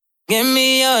Give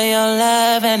me all your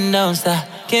love and don't stop.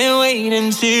 Can't wait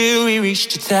until we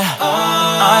reach the top.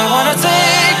 I wanna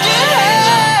take you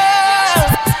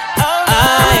home. I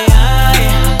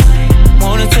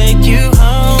wanna take you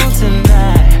home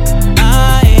tonight.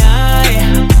 I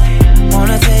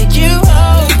wanna take you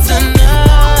home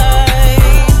tonight.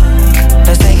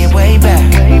 Let's take it way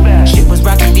back. Shit was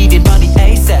rockin', needed money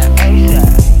ASAP.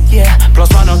 Yeah,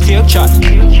 plus one on kill shot.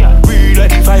 We let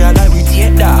the fire like we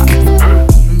take that.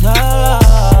 I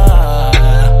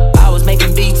was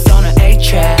making beats on an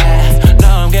 8-track.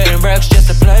 Now I'm getting reps just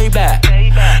to play back.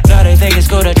 Now they think it's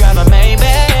cool to drive a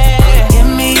Maybach. Give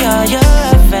me all your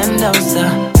love and don't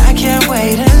stop. I can't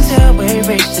wait until we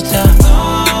reach the top.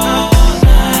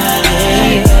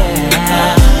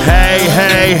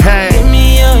 Hey. Give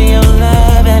me all your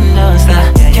love and don't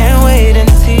stop. Can't wait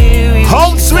until we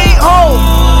home reach sweet the top. home.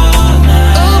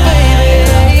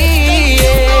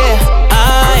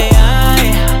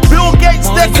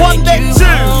 Deck 1, Deck 2.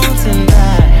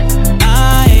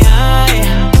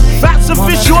 That's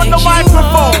official on the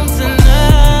microphone.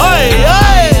 Hey.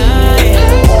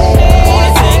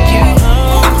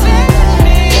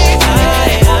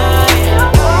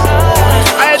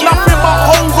 I had nothing but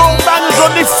homegrown bangers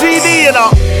on this CD, you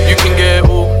know. You can get it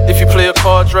all if you play your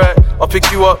cards right. I'll pick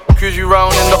you up, cruise you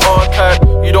round in the archive.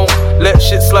 You don't let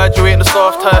shit slide, you ain't the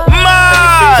soft type. And your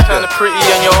face kinda pretty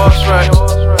and your ass right.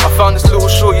 I found this little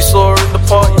short you saw her in the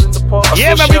party.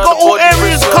 Yeah, man, we got all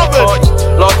areas covered.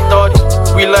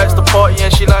 We likes the party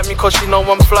and she like me cause she know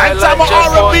I'm fly like Jeff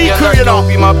Hardy. And that girl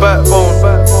be my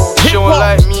backbone. She don't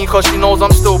like me cause she knows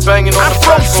I'm still banging on the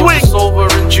backbone. It's over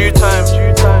in due time.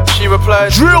 She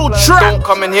replied, drill trap. Don't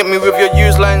come and hit me with your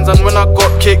used lines. And when I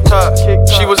got kicked out,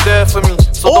 she was there for me.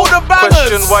 So all don't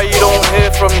question why you don't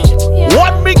hear from me.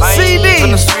 One big I ain't CD.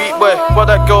 even a street boy, but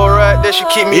that girl right there, she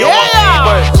keep me on my feet,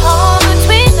 boy. Home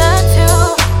between the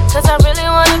two, cause I really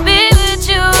wanna be with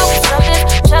you.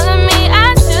 Something's telling me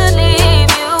I should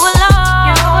leave you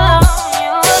alone.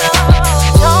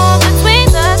 Home between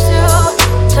the two,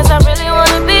 cause I really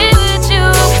wanna be with you.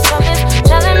 Something's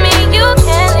telling me you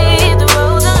can't leave the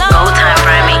road alone. No time,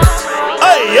 Remy.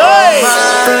 Hey.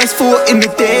 First thought in the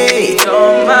day,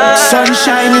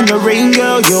 sunshine in the rain,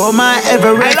 girl, you're my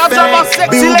Everett fan.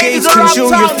 Bill Gates can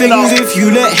show you things if you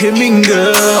let him in,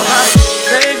 girl.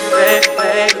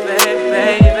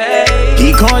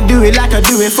 He can't do it like I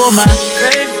do it for my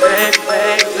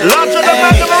Lots of the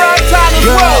man around town as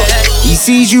well. He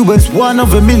sees you as one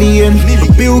of a million.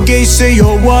 Bill Gates say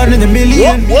you're one in a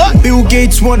million. What? Bill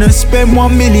Gates wanna spend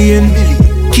 1 million.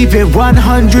 Keep it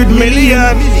 100 million.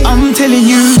 I'm telling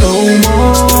you no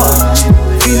more.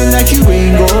 Feeling like you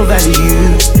ain't got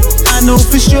value. I know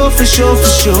for sure. You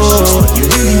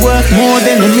really worth more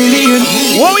than 1 million.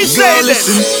 What we say?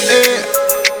 Listen,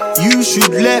 you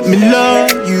should let me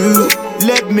love you.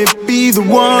 Let me be the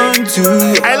one to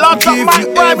I love give that Mike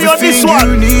you Grammy on this everything one.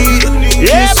 you need.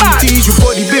 Yeah, Kiss and man. tease your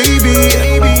body, baby.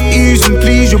 Ease and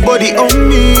please your body on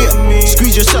me.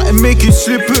 Squeeze your something, make it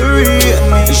slippery.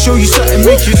 And show you something,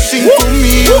 make you sing for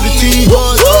me. All the tea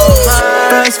was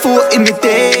first thought in the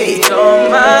day.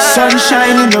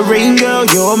 Sunshine in the rain, girl,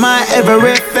 you're my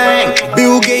Everett fan.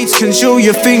 Bill Gates can show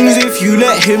you things if you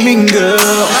let him in, girl.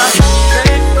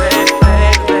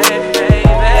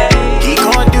 He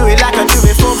can't do it like I do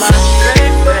it for my.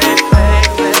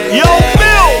 Yo,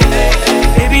 Bill.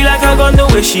 Baby, like I got the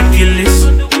way she kill this.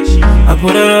 I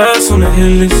put her ass on the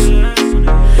hill list.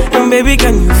 And baby,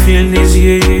 can you feel this?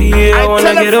 Yeah. I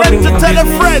wanna get up in your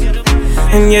business.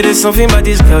 And yeah, there's something about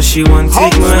this girl, she won't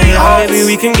take my heart. Maybe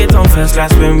we can get on first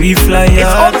class when we fly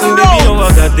out. And baby, know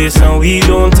I got this and we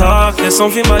don't talk. There's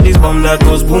something about this bomb that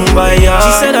goes boom by ya.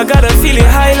 She said I got a feeling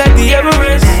high like the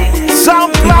Everest.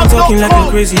 People talking like I'm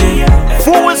crazy, yeah.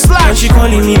 / And she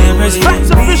calling me the president.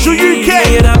 That's official UK.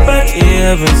 Yeah, that back,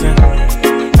 yeah, everything.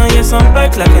 And yes, I'm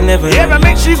back like I never. Yeah, but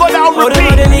make sure you go down all the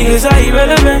repeat. other niggas are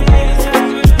irrelevant.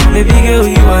 Baby girl,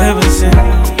 you are heaven sent.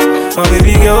 Oh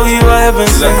baby girl, you are heaven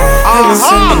sent. I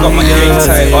got my game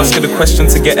tight, ask her the question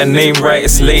to get her name right.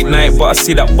 It's late night, but I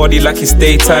see that body like it's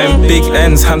daytime. Big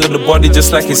ends, handle the body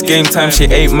just like it's game time.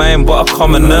 She ain't mine, but I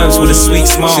calm her nerves with a sweet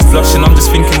smile. She's blushing, I'm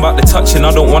just thinking about the touching.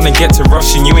 I don't wanna get to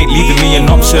rushing, you ain't leaving me an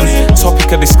option. Topic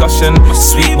of discussion,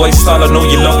 sweet boy style, I know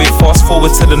you love it. Fast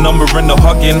forward to the number and the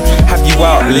hugging. Have you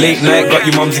out late night, got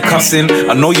your mumsy cussing.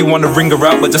 I know you wanna ring her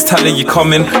out, but just tell her you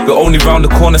coming. We're only round the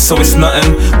corner, so it's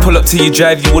nothing. Pull up to your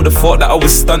drive, you would've thought that I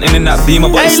was stunting in that Beamer,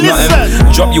 but it's nothing.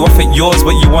 Drop you off at yours,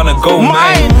 but you wanna go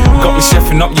mine. Got me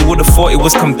chefing up, you would've thought it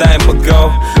was come down, but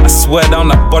girl, I swear down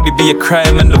that body be a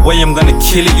crime, and the way I'm gonna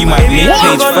kill it, you might need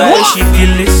page 5. She feel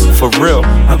this for real.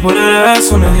 I put her ass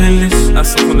on the hit list.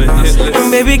 That's on the hit list. And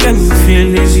baby, can you feel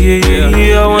feel this,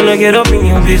 yeah. I wanna get up in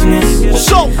your business.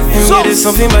 There's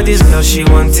something about this girl, she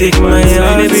won't take my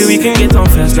heart. Maybe we can get on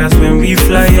first class when we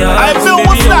fly out. I feel baby,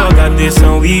 what's that? I got this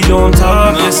and we don't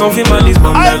talk. There's something about this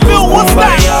bomb that goes on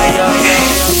fire.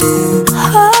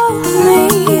 Hold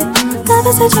me,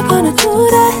 never said you're gonna do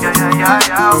that.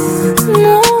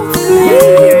 Move me,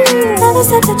 never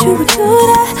said that you would do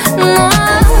that.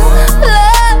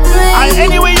 Love me,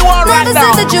 anywhere you are right never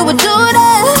now. said that you would do that.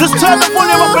 Just turn the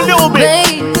volume up a little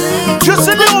bit. Just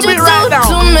a little bit right now.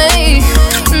 To me,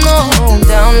 no,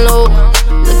 down low,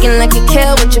 looking like you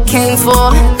care what you came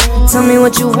for. Tell me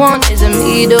what you want, is it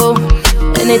me though?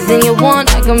 Anything you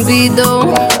want, I can be though.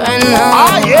 Right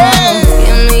now,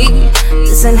 feel me.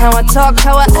 Listen how I talk,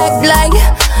 how I act like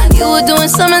you were doing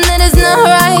something that is not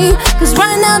right. Cause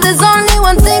right now there's only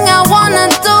one thing I wanna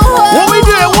do. What we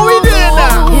doing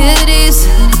now? It is,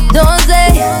 don't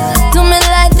say, do me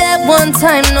like that one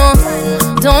time, no.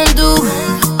 Don't do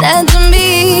that to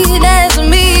me,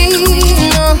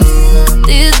 no.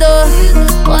 This door,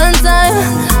 one time,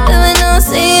 baby, no,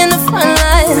 see in the front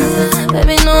line.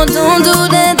 Baby, no, don't do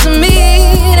that to me,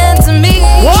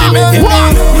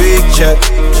 Weak check,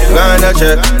 grind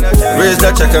check, raise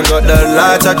the check and got the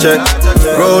lighter check.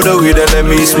 Roll the weed and let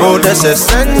me smoke the cess.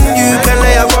 And you can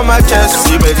lay up on my chest.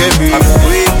 You make it be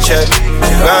weak check,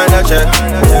 grind check,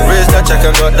 raise the check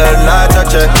and got the lighter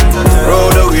check.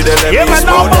 Roll the weed and let me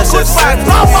smoke the cess. I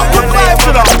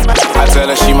tell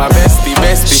her she my bestie,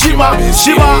 she my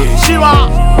bestie.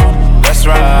 That's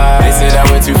right. They say that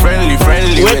we're too friendly,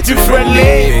 we're too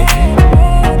friendly.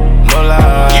 No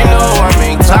lie, you know I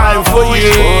make time for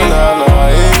you. Oh, nah, nah,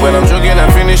 yeah. When I'm joking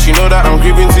and finished, you know that I'm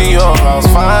creeping to your house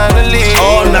finally.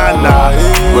 Oh nah.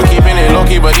 We're keeping it low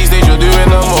key, but these days you're doing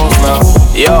the most now.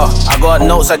 Yo, I got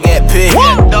notes, I get paid.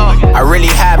 I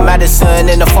really had Madison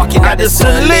in the fucking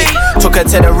Addison League. Took her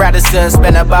to the Radisson,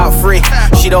 spent about 3.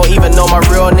 She don't even know my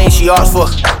real name, she asked for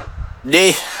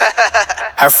D.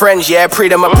 Her friends, yeah, pre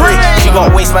them a pre. She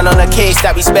got waste man on her case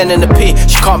that we spending the P.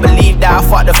 She can't believe that I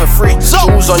fucked her for free.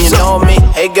 Jewels on, you know me.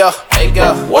 Hey girl,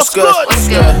 what's good?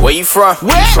 Where you from?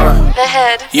 The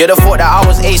head. You'd have thought that I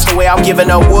was ace the way I'm giving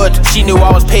her wood. She knew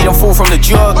I was paid in full from the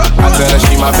jug. I tell her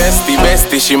she my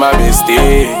bestie, she my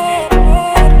bestie.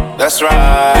 That's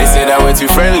right. They say that we're too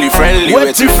friendly,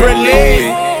 we're too friendly.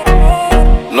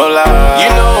 No lie, you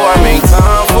know I make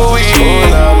time for you. Oh,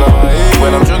 nah, nah, yeah.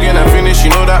 When I'm joking and finished,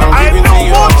 you know that I'm giving to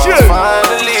you.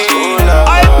 Finally,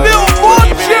 I feel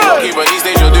lucky, but these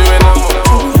days you're doing them.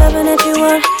 If it's loving that you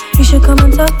want, you should come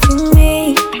and talk to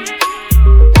me.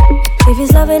 If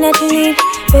it's loving that you need,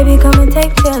 baby, come and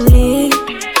take the lead.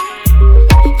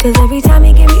 Cause every time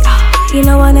you give me, you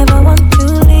know I never want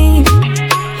to leave.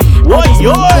 Loving,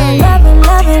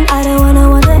 I don't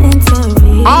want to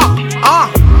intervene. I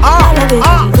love it, you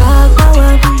rock my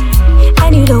world,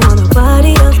 and you don't want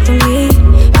nobody else but me.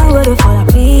 Who would've thought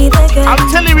I'd be the girl? I'm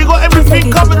telling you, we got everything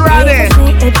coming right there.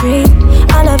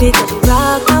 I love it, cause you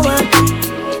rock my world,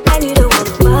 and you don't want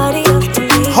nobody else but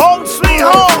me. Home sweet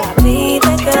home. Be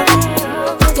the girl,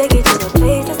 to take you to the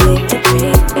place to sleep the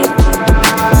dream.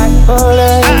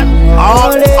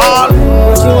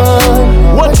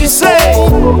 What you say?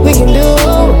 We can do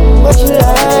what you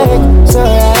like. It's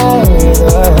alright.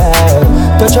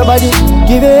 Touch your body,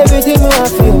 give you everything you want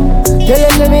feel.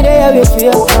 Tell them me they have you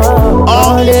feel.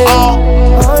 All day.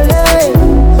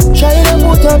 Trying to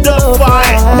put up the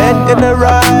fire. Head in the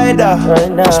rider,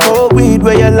 smoke weed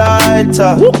where you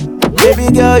lighter. Baby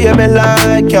girl, you me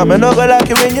like ya. Me no go like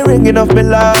you when you ringing off me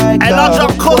like ya. And I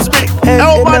drop Cosmic,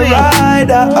 everybody.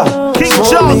 King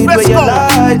Charles, let's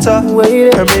go.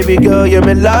 And baby girl, you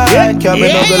me like ya. Me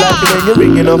no go like you when you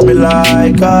ringing off me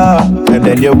like ya. And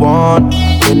then you want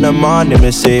in the morning,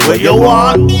 me say what you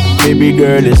want. Baby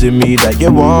girl, is it me that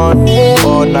you want?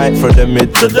 All night from the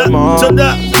mid to the morning.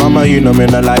 Mama, you know me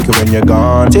not like it when you're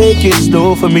gone. Take it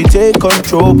slow for me, take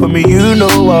control for me. You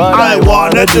know what I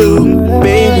wanna do.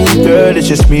 Baby girl, it's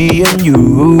just me and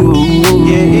you.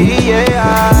 Yeah.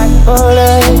 All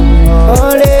day,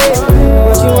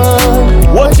 what you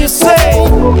want? What you say?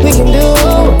 We can do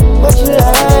what you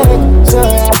like. So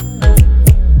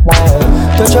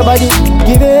touch your body,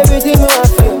 give you everything you want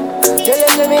feel.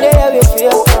 Tell them me they have you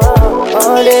feel.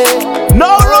 All day,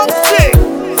 no wrong thing.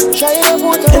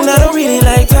 And I don't really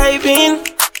like typing.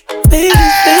 Baby,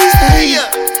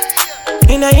 FaceTime.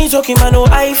 And I ain't talking about no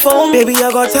iPhone. Baby,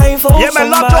 I got time for yeah, man,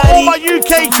 love to all my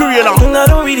UK crew, you know. And I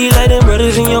don't really like them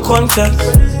brothers in your contacts.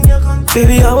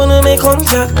 Baby, I wanna make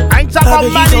contact. I ain't talking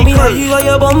about Manny crew. You got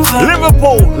your bumper.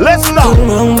 Liverpool, Leicester,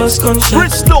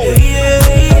 Bristol,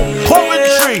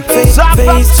 Coventry,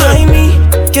 Southampton. FaceTime me,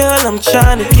 girl, I'm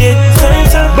trying to get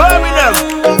turned up. Birmingham.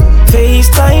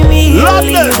 FaceTime me,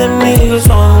 leave them niggas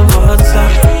on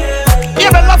WhatsApp.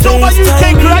 Yeah, man, that's all my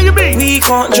UK crew, how you mean? We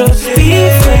can't just be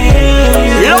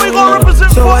friends. You know we gonna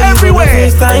represent for everywhere.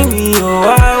 FaceTime me,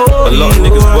 a lot of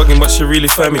niggas bugging, but she really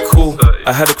find me cool.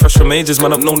 I had a crush from ages,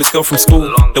 man, I've known this girl from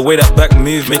school. The way that back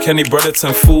move make any brother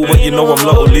turn fool. But you know I'm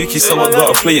Lotto Lukey, so I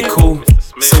gotta play it cool.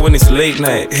 So when it's late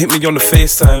night, hit me on the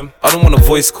FaceTime. I don't want a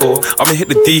voice call, I'ma hit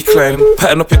the decline.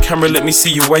 Pattern up your camera, let me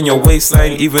see you and your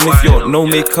waistline. Even if you're no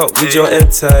makeup with your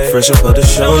head tied. Fresh up at the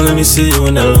show, let me see you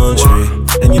in the lingerie.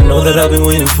 And you know that I've been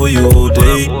waiting for you all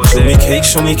day.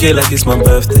 Show me cake like it's my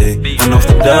birthday. And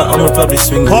after that, I'ma probably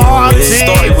swing away.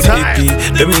 Started with hippie,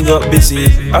 then we got busy.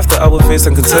 After our face,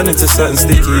 I can turn into something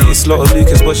sticky. It's Lotto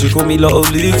Lucas, but she call me Lotto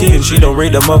Lukey. And she don't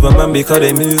rate the mother man because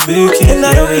they move bookie. And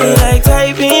I don't really like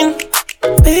typing.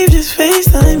 Babe, just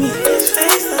FaceTime me.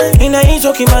 And I ain't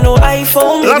talking about no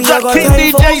iPhone. Love that King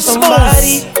DJ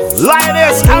Smalls.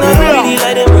 Lioness, I'm really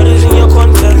like them brothers in your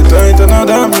contact. Tight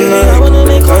another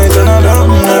like. Tight another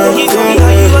like.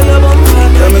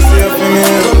 Tell me see up in me.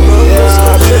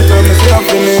 Tell me see up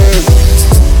in me.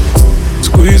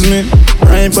 Squeeze me.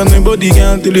 Right on the body,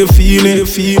 girl, till you feel it.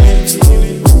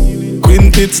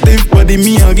 Quintet stiff body,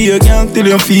 me and give you, girl, till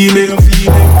you feel it.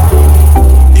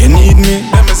 You need me.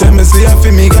 Tell me see up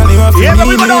in me, girl, you have to need me. Yeah,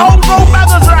 we got the whole gold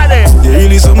bangers right there. You're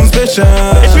really something special.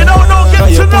 If you don't know, get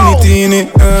to know.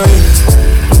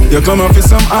 You come up with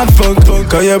some hot fuck,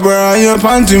 cause you bra your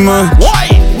panty man. Why?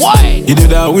 You do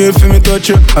that way for me touch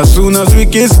you. As soon as we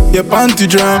kiss, your panty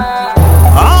drum.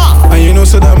 And you know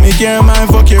so that me care man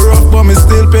fuck you rough, but me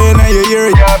still paying and you hear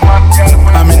it.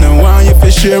 I mean I want you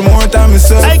to share more time, me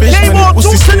selfish, man the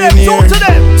pussy stay near.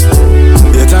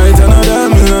 You tight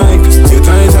another me like. You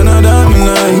tight another me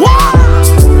like. What?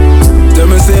 Tell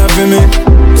me say you feel me.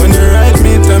 When you ride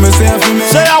me, tell me say you feel me.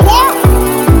 Say I what?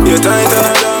 You tight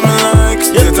another me like.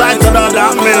 You tight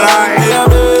another me like.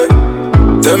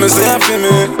 Tell me say you feel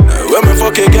me. When me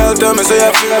fuck a girl, tell me say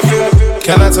you feel.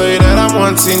 Can I tell you that I'm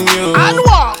wanting you? And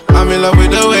what? I'm in love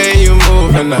with the way you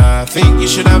move, and I think you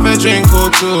should have a drink or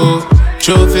two.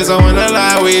 Truth is, I wanna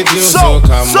lie with you, so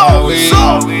come my way.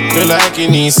 Feel like you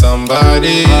need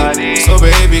somebody, so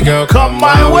baby girl, come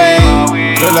my way.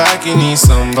 Feel like you need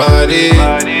somebody.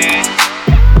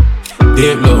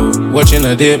 Dip low, watching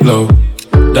a dip low.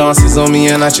 Dances on me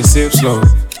and I just sip slow.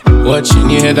 Watching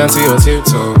you head down to your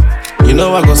tiptoe. You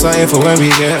know I go sign for when we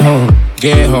get home.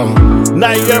 Get home.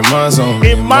 Now you're in my zone.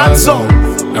 In my zone.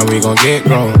 And we gon' get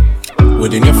grown.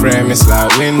 Within your frame, it's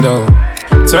like window.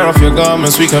 Turn off your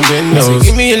garments, we can bend those. So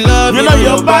give me your love, you know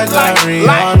you're bad like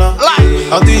Rihanna.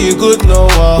 I'll do you good, no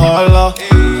wahala.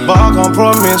 But I can't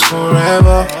promise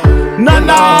forever.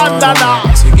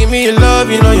 Nah. So give me your love,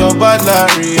 you know you're bad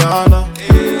like Rihanna.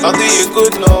 I'll do you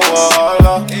good, no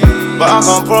wahala. But I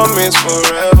can't promise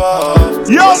forever.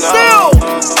 Yo, Phil!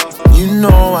 You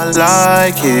know I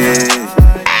like it.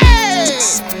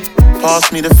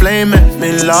 Pass me the flame, make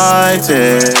me light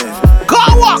it.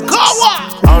 Kawa!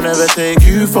 I'll never take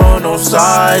you for no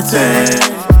sighting.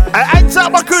 I tell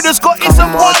my crew that's got it's a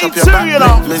party too, you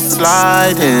know. Let's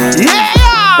slide in.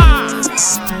 Yeah!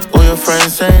 All your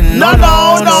friends saying no.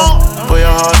 But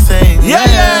your heart saying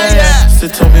yeah. So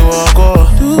tell me what I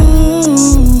gotta do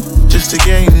just to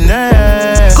get you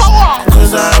next.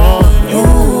 Cause I want you.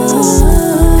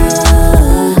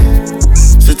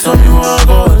 So tell me what I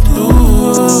gotta do.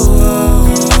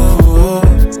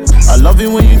 I love it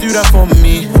when you do that for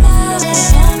me.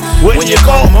 When you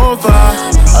come over,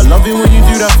 I love it when you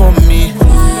do that for me.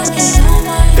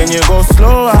 Then you go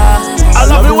slower. I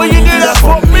love it when you do that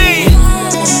for me.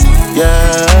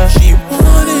 Yeah,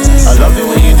 I love it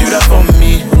when you do that for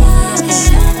me.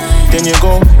 Then you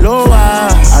go lower.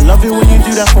 I love it when you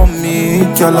do that for me.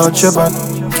 Girl out your back,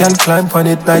 can climb on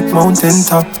it like mountain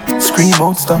top. Scream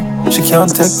out stop, she can't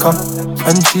take her.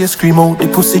 And she a scream out, the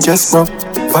pussy just broke.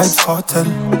 Vibes cartel,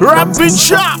 rapping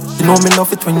shop. You know me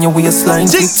love it when your waistline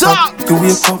tick-tock. The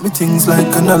way cut me things like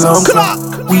an alarm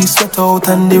clock. We sweat out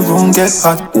and the room get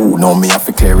hot. Ooh, no me have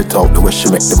to clear it out. The way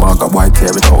she make the marga white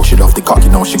tear it out. She love the cock, you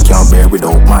know she can't bear it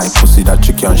out. My pussy that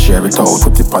she can't share it out.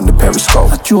 Put it on the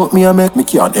periscope. That joke me I make me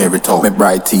can't air it out. Me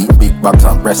bright teeth, big bags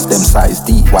and breast them size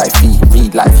D. Wifey,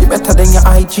 read life, you better than your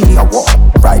IG. I walk,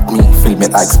 ride me, film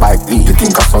it like Spike Lee. You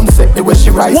think of sunset, the way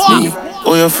she writes me.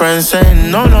 All your friends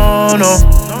saying no.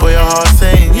 But your heart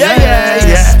saying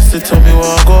yeah. So tell me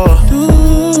what I gotta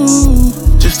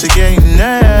do just to get you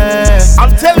next.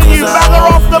 I'm telling you, banger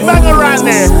off the banger right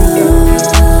there.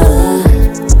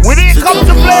 We didn't come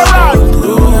to play around.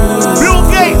 Bill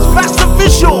Gates, fast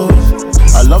official.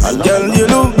 I love it. Girl, you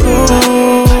look good.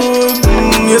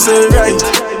 You say right.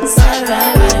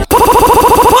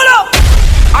 Put up.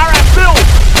 Alright, Bill.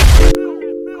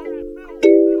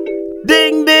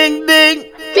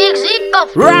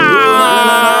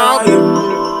 Round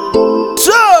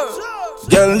 2.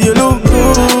 Girl, you look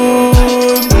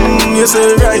good. You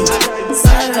say right.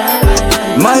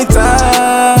 My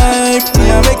type,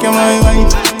 yeah, make you my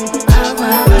wife.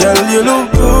 Girl, you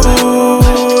look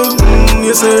good.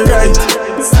 You say right.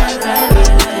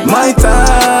 My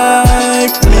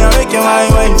type, yeah, make you my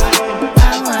wife.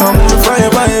 I'm gonna fire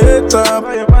by your top.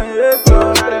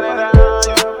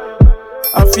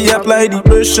 I feel apply the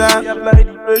pressure.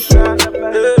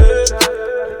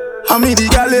 I mean the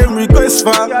gal request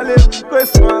for.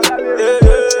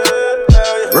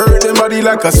 Burn them body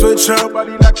like a sweatshop.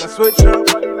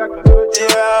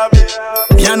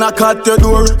 Me and I cut your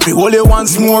door, me hold you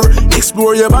once more.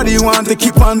 Explore your body, want to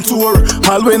keep on tour.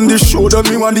 All when the show done,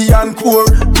 me want the encore.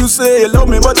 You say you love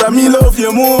me, but I me love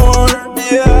you more.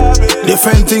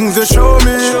 Different things to show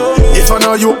me. If I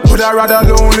know you, would I rather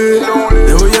lonely?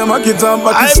 The way you make it up,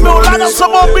 but it's slowly. I know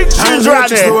some more big tunes right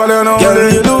there.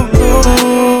 Girl, you look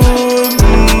good.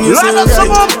 Lot of some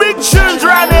more big tunes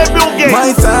right there, Bill Gates.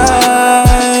 My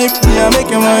type, yeah, make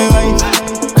you my wife.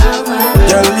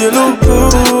 Girl, you look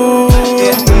good.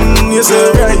 You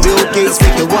say right, Bill Gates,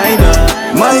 make you wine up.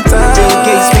 My type, Bill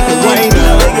Gates, make you wine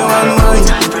up. Make you one wine.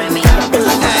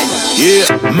 Yeah,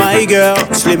 my girl,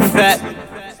 slim fat,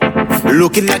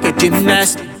 looking like a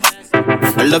gymnast.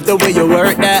 I love the way you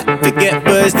work that. Forget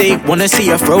Thursday, wanna see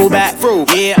a throwback.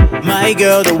 Yeah, my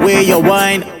girl, the way you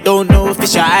whine. Don't know if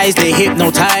it's your eyes, they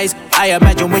hypnotize. I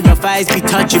imagine when your thighs be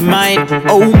touching mine.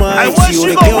 Oh my, see all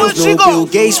the girls know Bill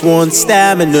Gates wants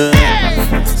stamina.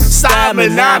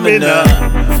 Stamina.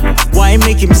 Why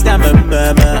make him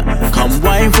stamina? Come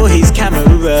whine for his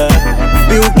camera.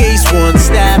 Bill Gates wants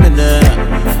stamina.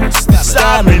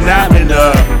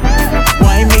 Stamina.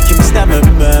 Why make him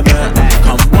stamina?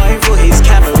 Come whine for his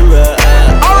camera.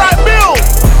 Alright, Bill.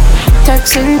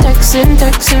 Texting,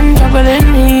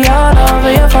 juggling me all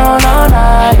over your phone all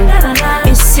night.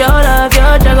 It's your love,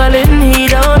 you're juggling. He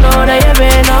don't know that you've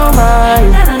been on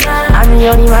mine. I'm the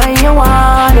only man you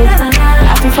wanted.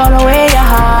 I can follow where your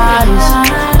heart is.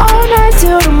 All night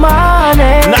till the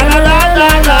morning.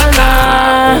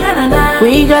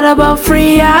 We got about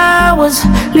 3 hours.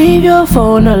 Leave your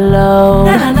phone alone.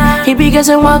 He be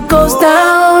guessing what goes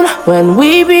down when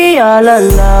we be all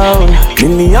alone.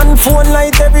 Million phone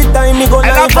light every time me go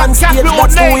live on stage.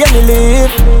 That's how you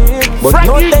live. But Frank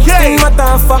no texting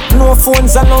matter, fuck no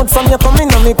phones allowed from you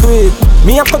coming on me quick.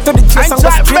 Me a cut to the chase and go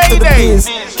straight to the biz.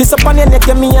 Kiss up on your neck,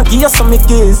 me and give you some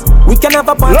kiss. We can have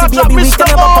a party, baby, we can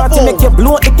have a party. Make you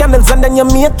blow the candles and then you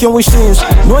make your wishes.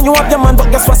 Know you have your man,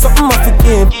 but guess what, something must fit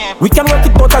in. We can work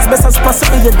it out as best as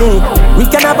possible, you think. We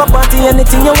can have a party,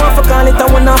 anything you want for call it. I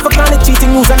want not for call it, cheating,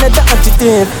 news and the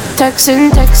adjective. Texting,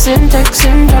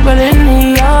 juggling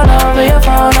me all over your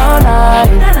phone all night.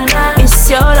 It's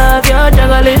your love, you're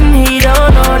juggling. He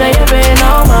don't know that you've been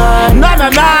on mine.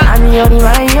 I'm the only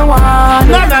man you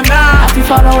want. I feel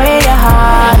follow where your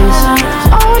heart is.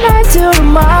 All night till the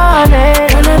morning.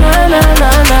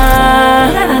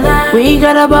 We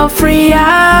got about 3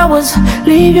 hours.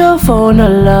 Leave your phone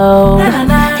alone.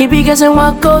 He be guessing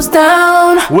what goes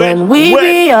down when we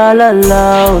be all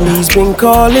alone. He's been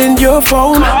calling your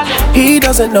phone. He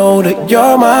doesn't know that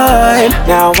you're mine.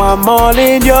 Now I'm all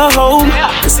in your home.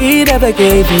 Cause he never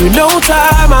gave you no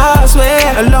time, I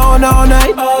swear. Alone all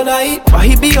night. But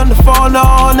he be on the phone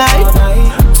all night.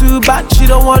 Too bad she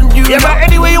don't want you. Yeah, but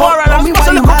anyway you are right now.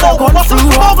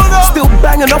 Still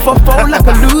banging off a phone like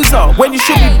a loser when you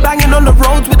should be banging on the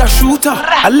roads with a shooter.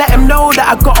 I let him know that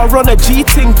I gotta run a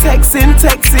G-ting.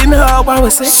 Texting her while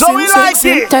we're sexing. So we like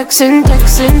it. Texting,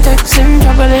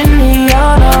 juggling me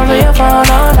all over your phone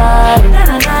all night.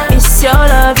 It's your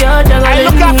love, you're juggling. I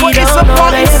look out for this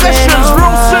party sessions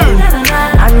real soon.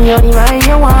 I'm the only man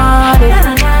you wanted.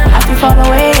 I can follow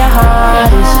where your heart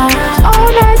is.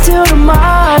 All night till the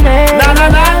morning.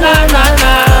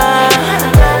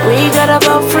 We got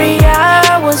about 3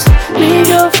 hours. Leave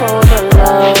your phone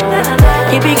alone.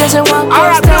 Keep it guessing what goes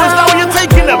alright, down. Alright, now you're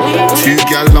taking them. 2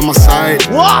 gal on my side.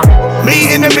 What?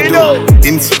 Me in the middle.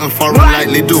 Instant foreign like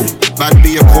Lidl. Bad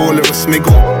be a call or a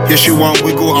smiggle. Yes, you want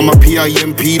wiggle. I'm a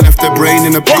PIMP. Left the brain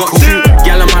in a pickle. 2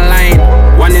 gal on my line.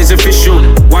 One is official.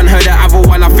 One heard the other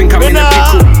one. I think I'm in a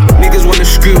pickle. Niggas wanna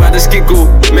screw out the skiggle.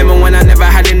 Remember when I never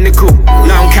had a nickel?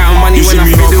 Now I'm counting money when I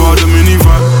fiddle.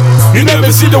 You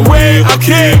never see the way I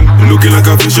came. Looking like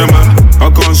a fisherman. I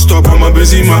can't stop, I'm a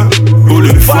busy man.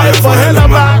 Holding fire for hella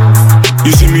man.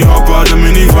 You see me hop out the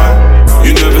minivan.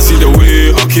 You never see the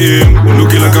way I came.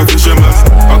 Looking like a fisherman.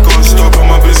 I can't stop,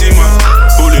 I'm a busy man.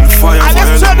 Holding fire for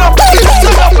hella man.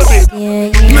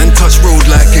 Men touch road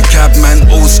like a cab man.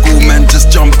 Old school man,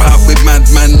 just jump out with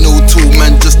madman. No tool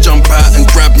man, just jump out and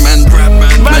grab man.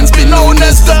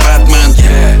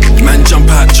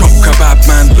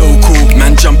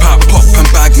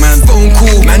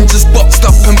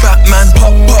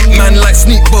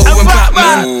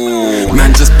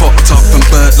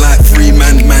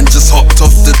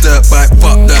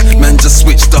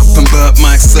 switched up and burnt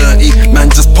my 30.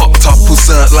 Man just popped up, all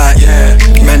cert like, yeah.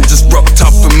 Man just rocked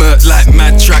up and murked like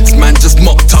mad tracks. Man just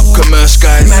mocked up commercial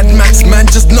guys. Mad Max, man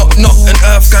just knock and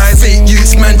earth guys. 8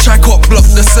 youths, man try cop block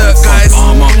the cert guys.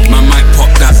 Armor, man might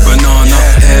pop that banana.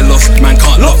 Hair lost, man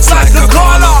can't lock like a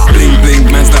collar. Bling bling,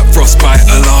 man's that frostbite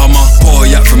alarmer. Poor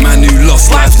yak for man who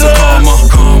lost life to karma.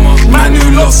 Man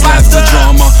who lost life to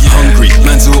drama. Hungry,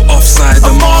 man's all offside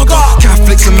the marga.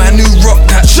 Catholics a man who rock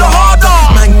that shahada.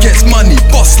 Man gets money,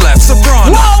 boss life,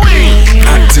 soprano.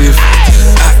 Active,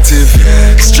 active.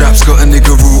 Straps got a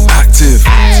nigga rule active.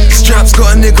 Straps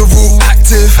got a nigga rule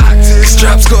active.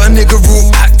 Straps got a nigga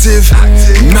rule active.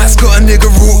 Matt's got a nigga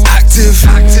rule active.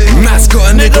 Matt's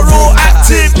got a nigga rule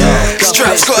active.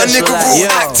 Straps got a nigga rule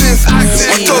active.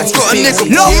 Dog's got a nigga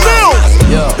rule.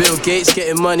 Yo, Bill Gates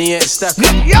getting money ain't stack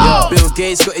up. Yo, Bill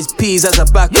Gates got his peas as a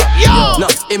backup. No,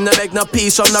 him no beg no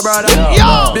peas from the brother.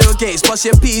 Bill Gates, bust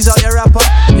your peas out your rapper.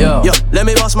 Yo, let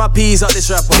me bust my peas out this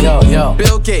rapper. Yo,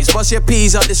 Bill Gates, bust your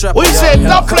peas out this rapper. We said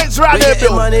dumplings right there,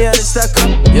 Bill. Money and it's stack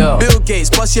up. Yo, Bill Gates,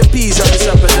 bust your peas out this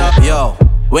rapper. Yo,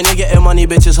 when you getting money,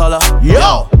 bitches holla.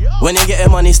 Yo, when you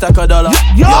getting money, stack a dollar.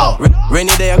 Yo,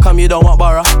 rainy day I come, you don't want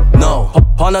borrow. No,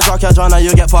 on the talk your John,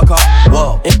 you get fuck up.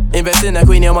 Whoa, invest in the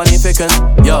queen, your money picking.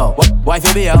 Yo,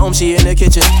 wifey be at home, she in the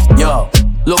kitchen. Yo,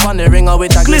 look on the ringer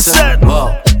with that glisten.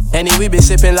 Whoa, any we be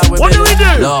sipping like we're what do we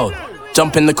do? Low,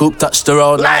 jump in the coupe, touch the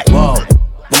road like whoa.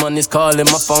 The money's calling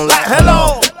my phone like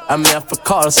hello. I may have to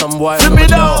call some boy. Let me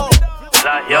know.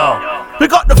 Like yo, we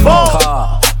got the phone.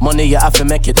 Car. Money, you have to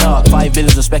make it dog. 5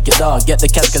 billions, respect it dog. Get the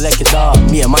cash, collect it dog.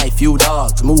 Me and my few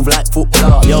dogs move like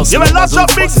football. Yo, yeah, man, lots of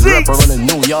big seats. Running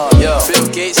New York. Yo, Bill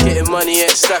Gates getting money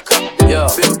ain't stack up. Yo,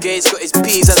 Bill Gates got his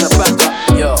peas as a backup.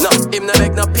 Yo, no, him no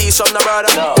make no peas from the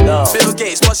brother. No. Bill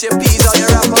Gates, bust your peas out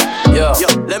your rapper. Yo,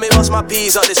 let me bust my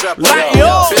peas out this rapper. Like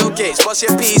yo, Bill Gates, bust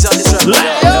your peas out this rapper.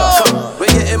 Like yo, we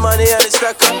getting money and it's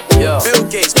stack up. Yo, Bill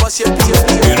Gates, bust your peas.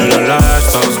 You know the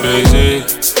lifestyle's crazy,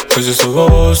 'cause it's the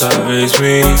rules that raise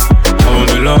me. I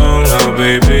won't be long now,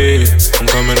 baby. I'm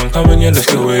coming, yeah, let's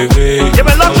get wavy. Yeah,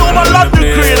 man, love all my London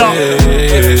crew now.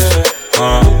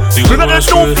 We're gonna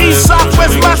do East, South,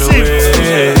 West, massive.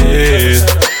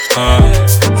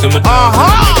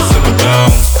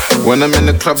 When I'm in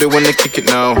the club, they wanna kick it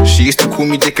now. She used to call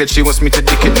me dickhead, she wants me to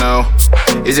dick it now.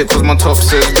 Is it 'cause my top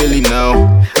says Billy now?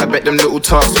 I bet them little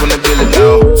tarts wanna bill it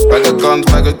now. Bag of guns,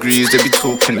 bag of grease, they be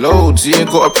talking loads. You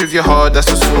ain't gotta prove your hard, that's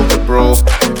just all the bro.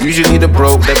 Usually the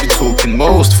broke, they be talking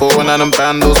most. 419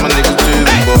 bandos, my niggas doing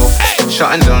both.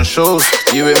 Shutting down shows,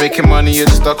 you ain't making money, you're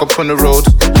just stuck up on the road.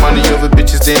 Money over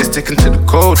bitches, they ain't sticking to the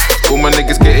code. All my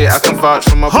niggas get it, I can vouch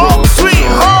for my bros. Sweet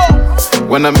home.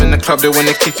 When I'm in the club, they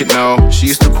wanna kick it now. She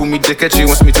used to call me dickhead, she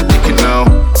wants me to dick it now.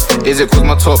 Is it 'cause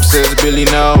my top says Billy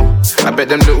now? I bet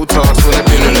them little talks wanna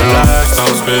bill it now.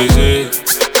 Lifestyle's crazy,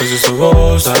 'cause it's the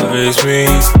rules that raise me.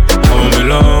 I won't be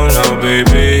long now,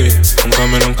 baby.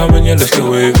 I'm coming, yeah, let's get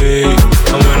wavy.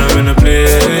 And when I'm in the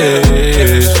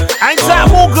place, ain't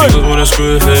that all good?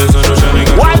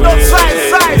 Why not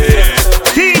side?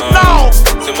 Keep now,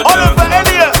 Oliver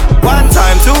Elliott. One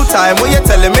time, 2 time, when you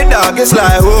telling me dog, it's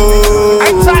like whoa.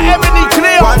 Ain't that Ebony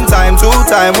Clear? 1 time, 2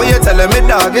 time, when you telling me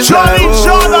dog, it's like whoa.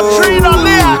 Charlie, Trina,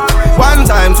 Leah. 1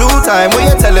 time, 2 time, when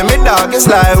you telling me dog, it's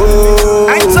like whoa.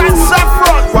 Ain't that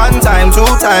Saffron? 1 time,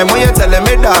 2 time, when you telling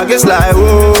me dog, it's like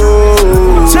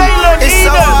whoa. Taylor, it's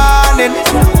a warning,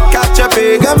 catch a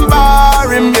pig and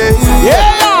bar him,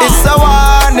 yeah. It's a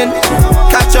warning,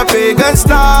 catch a pig and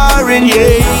snoring,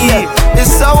 yeah.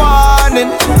 It's a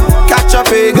warning, catch a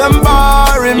pig and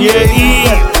bar him,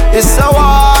 yeah. It's a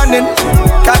warning,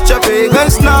 catch a pig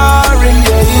and snoring,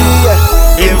 yeah.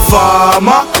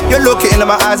 Informer, you look in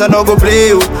my eyes, I no go play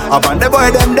you. Up on the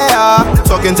boy them there,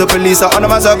 talking to police on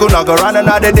my circle, not go run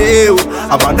another day.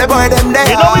 Up on the boy them there,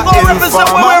 you know we gon' represent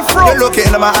where we're from. You look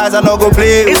in my eyes, I no go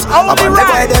play you. It's only up on right. the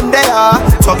boy them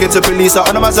there, talking to police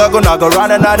on my circle, not go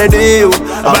run another day.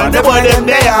 Up on the boy them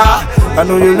there, I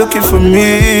know you're looking for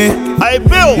me. Hey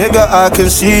Bill, nigga, I can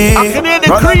see. I can hear the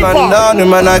run creeper. Up and down in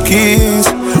my keys.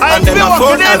 And then my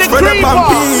phone and spread up and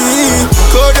pee.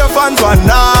 Code your fans one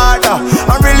nada.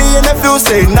 I'm really in the field,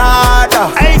 say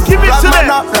nada. Hey, give it to them.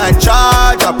 Up like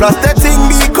charger. Plus the thing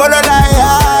be color like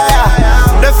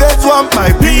the feds want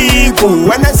my people.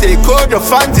 When I say code your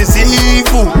fans is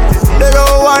evil, they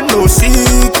don't want no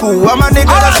sequel. I'm a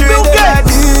nigga that shoot like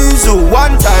diesel.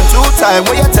 1 time, 2 time,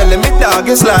 when you telling me dog,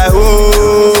 it's like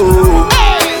oh.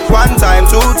 1 time,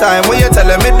 2 time, when you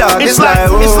telling me dog, it's like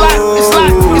oh.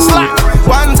 It's like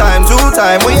 1 time, 2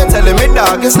 time, when you telling me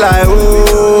dog, it's like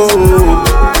oh.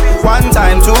 1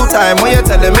 time, 2 time, when you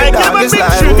telling me dog, it's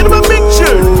like oh.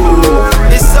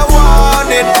 It's a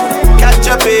warning, catch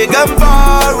a pig and fall.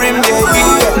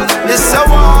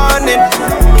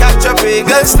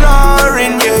 and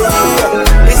snoring,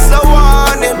 yeah. It's a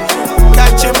warning,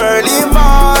 catch him early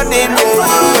morning,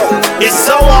 yeah. It's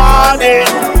a warning,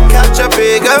 catch a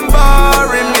big and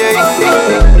boring, yeah.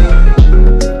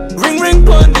 Ring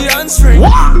pon the handstring.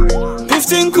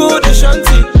 15 code the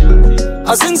shanty.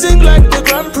 I sing like the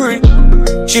Grand Prix.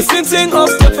 She fling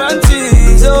off the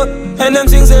panties, oh, and them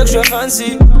things extra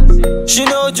fancy. She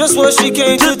know just what she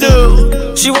came to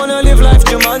do. She wanna live life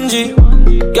Jumanji.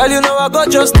 Girl, you know I got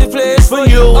just the place for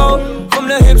you. Oh, from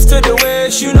the hips to the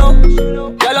waist, you know.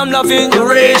 Girl, I'm loving the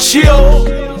ratio.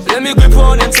 Let me grip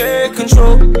on and take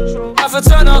control. Have to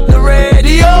turn up the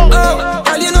radio. Oh,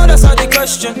 girl, you know that's not the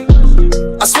question.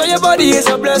 I swear your body is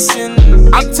a blessing.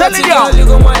 I'm telling you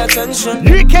got my attention.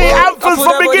 UK anthems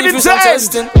from beginning to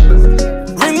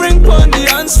end. Ring pon the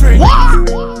handstring.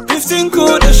 15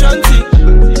 code the shanty.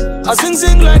 I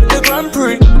sing like the Grand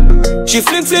Prix. She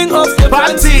fling off the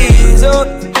panties, oh,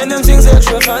 and them things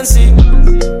extra fancy.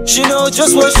 She know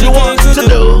just what she came to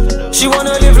do. She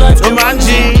wanna live life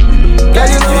Jumanji. Girl,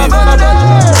 you know I'm gonna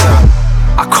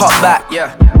I caught back,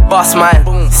 yeah. Boss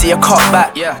mine, see a cop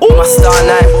back, yeah. My star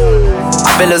nine.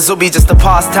 I bill a Zubi just to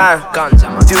pass time.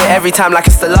 Do it every time like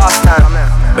it's the last time.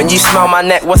 When you smell my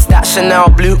neck, what's that Chanel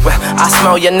blue? I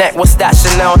smell your neck, what's that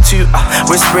Chanel too?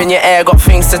 Whisper in your ear, got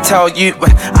things to tell you.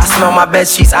 I smell my bed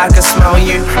sheets, I can smell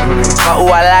you. But oh,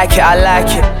 I like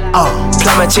it.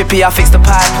 Plumber chippy, I fix the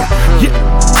piping.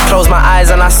 Close my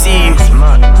eyes and I see you.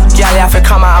 Girl, you have to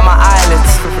come out of my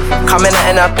eyelids. Come in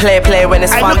and I play when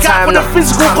it's fun time.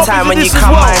 Fun time when you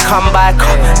come by, come back.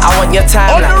 I want your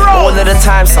time, like all of the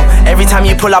time. So every time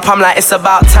you pull up, I'm like, it's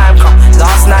about time. Come.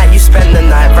 Last night you spent the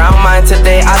night round mine.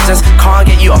 Today I just can't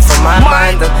get you off of my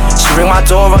mind. She ring my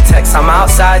door or text, I'm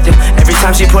outside. Yeah. Every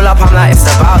time she pull up, I'm like, it's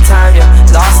about time.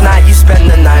 Yeah. Last night you spent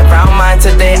the night round mine.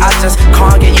 Today I just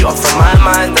can't get you off of my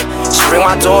mind. She ring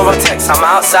my door or text, I'm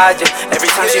outside. Yeah.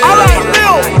 Every time she pull up, I'm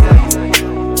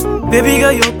like, baby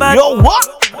girl, you're bad. Yo,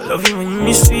 what? I love you when you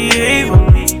misbehave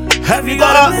on me. Have you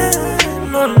got a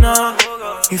no.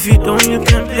 If you don't, you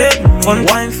can play me. One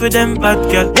wine for them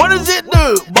bad girl. What does it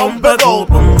do? Bumper go.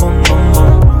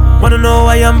 Bum. Wanna know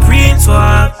why I'm praying so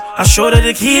hard? I showed her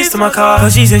the keys to my car.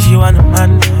 Cause she said she want a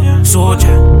man,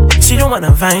 soldier. She don't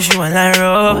wanna find, she want like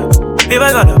rob. Babe,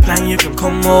 I got a plan, you can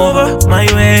come over. My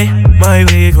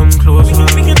way, come closer.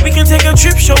 We can take a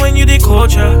trip, showing you the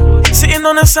culture. Sitting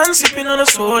on the sand, sipping on a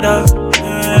soda.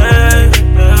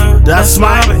 That's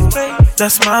my baby.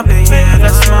 That's my baby,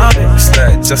 that's my baby. It's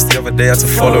like just the other day I had to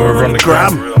follow her on the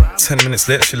gram. 10 minutes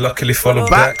later she luckily followed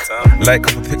back. Like a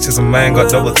couple pictures of mine got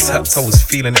double tapped. I was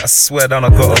feeling it, I swear down I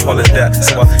got a holiday.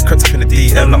 So I crept up in the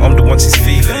DM like I'm the one she's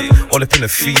feeling. All up in the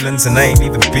feelings and I ain't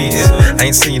even beat it. I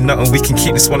ain't saying nothing, we can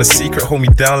keep this one a secret. Hold me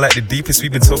down like the deepest,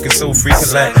 we've been talking so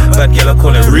frequent. Like bad girl I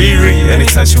call her Riri.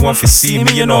 Anytime she want to see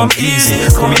me, you know I'm easy.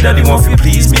 Call me daddy, want to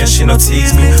please me and she no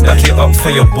tease me. Back it up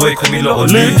for your boy, call me little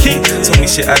Lukey. Told me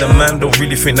she had a man, don't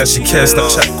really think that she cares.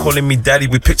 Stop chat calling me daddy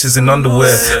with pictures in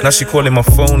underwear. Now she calling my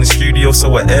phone in studio,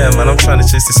 so I am. Man, I'm trying to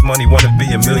chase this money, wanna be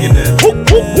a millionaire.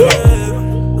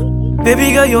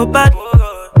 Baby girl, you're bad.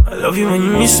 I love you when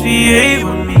you misbehave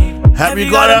on me. Have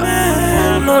you got a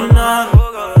man?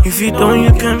 No. If you don't,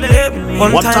 you can play me.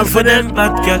 One time for them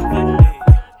bad girl.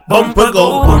 Bumper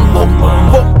go, bum.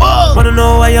 Wanna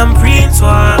know why I'm praying so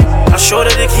hard? I showed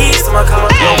her the keys to my car.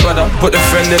 Yo, brother, put the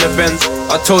friend in the Benz.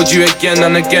 I told you again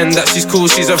and again that she's cool,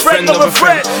 she's a friend of a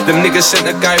friend. Them niggas sent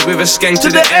a guy with a skank to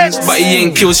the ends, but he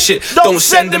ain't killed shit, don't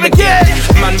send him again.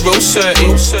 Man roll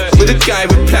 30 with a guy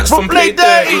with plaques from Play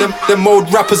Dirty. Them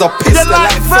old rappers are pissed, they're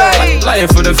like lying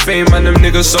for the fame and them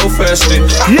niggas so thirsty.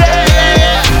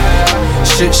 Yeah!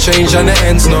 Shit's changed and it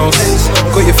ends now.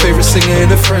 Got your favorite singer in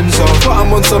the friend zone, but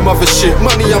I'm on some other shit.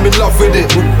 Money, I'm in love with it.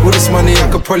 With this money, I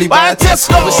could probably buy a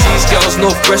Tesla. Overseas girls,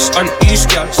 Northwest and East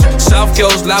girls. South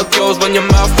girls, loud girls, when your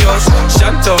mouth girls.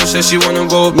 Chantal says she wanna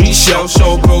go with Michelle.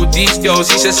 So bro, these girls,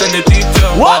 he said send the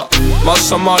detail. What? My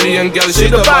Somalian girl, she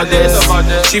the baddest.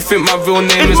 She think my real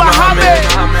name is Mohammed.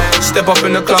 Step up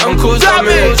in the club and cause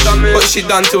damage, but she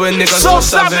done to a nigga so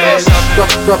savage.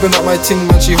 Grabbing up my ting,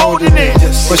 man, she holding it.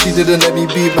 But she didn't let me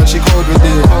be, man, she cold with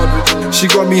it. She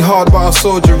got me hard, but I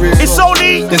soldier it. It's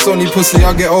only pussy,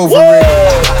 I'll get over it.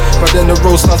 But then the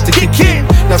road starts to kick in.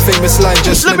 That famous line,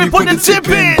 just let me put the tip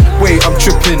in. Wait, I'm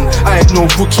tripping, I ain't no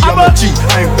rookie, I'm a G.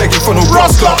 I ain't begging for no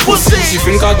rascal pussy. She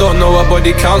think I don't know her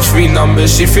body counts 3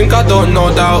 numbers. She think I don't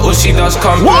know that all she does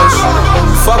compass.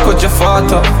 Fuck with your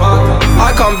father,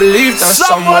 I can't believe that's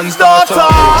someone's daughter.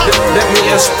 Let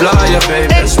me explore you,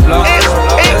 baby, explore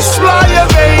you,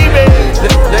 baby.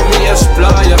 Let me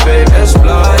explore you, baby,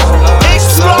 explore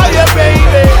you,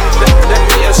 baby. Let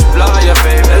me explore you,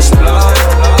 baby, explore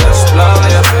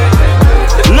you, baby.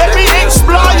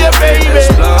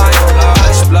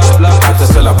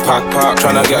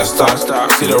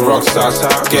 see the rock stars,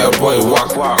 get a boy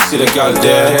walk, see the girl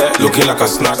there, looking like a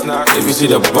snack. If you see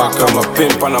the back, I'm a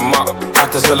pimp and a mop.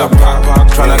 Had to sell a pack,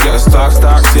 tryna get a stock,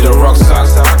 see the rock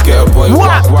stars, get a boy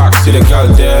walk, see the girl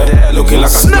there, looking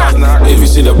like a snack. If you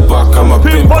see the back, I'm a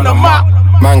pimp and a mop.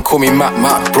 Man call me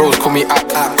Mac, bros call me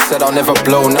Ack. Said I'll never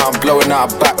blow, now I'm blowing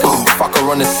out a back. Fuck her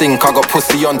on the sink, I got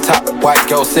pussy on tap. White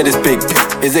girl said it's big,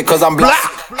 is it cause I'm black?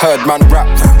 Heard man rap,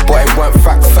 but it weren't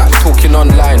fact. Talking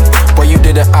online, but you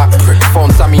didn't act.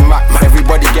 Phone Sammy Mac,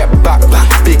 everybody get back.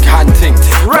 Big hand ting,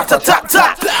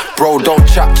 rat-a-tat-tat. Bro don't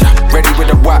chat, ready with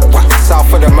the whack.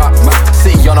 South of the map,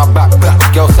 city on our back.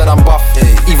 Girl said I'm buff,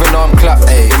 even though I'm clapped.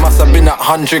 It must have been at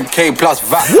 100k plus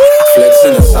VAT. Flex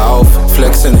in the south,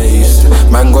 flex in the east.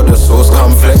 Man got the sauce,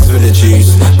 come flex with the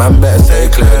cheese. Man better stay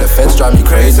clear, the feds drive me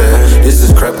crazy. This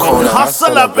is Crep Corner,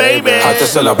 hustler baby. Had to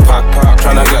sell a pack,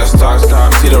 tryna get a stock.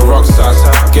 See the rock stars,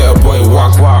 get a boy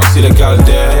walk. See the girl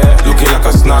there, looking like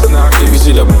a snack. If you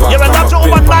see the back, yeah, I'm a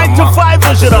pimp 9 to 5,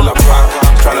 you know.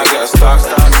 Tryna get a stock.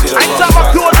 See the rock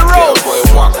stars, get a boy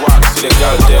walk. See the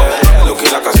girl there,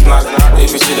 looking like a snack.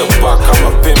 If you see the back,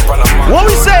 I'm a pimp and a mop. What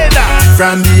we saying now?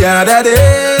 From the other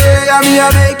day, I'm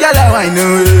here make y'all I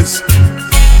know.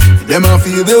 Them a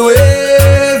feel the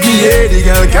way, yeah, the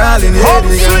girl calling, yeah,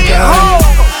 the girl calling.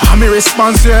 I'm a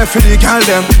responsible for the girl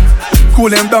them. Cool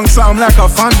them down sound like a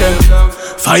fan them.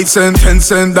 5 cent, 10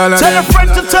 cent dollar them. Tell a friend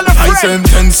to tell a friend. 5 cent,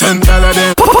 10 cent dollar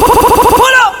them.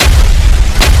 Pull up.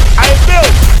 I Bill.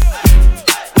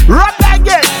 Run that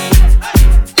again.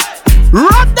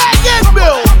 Run that again,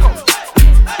 Bill.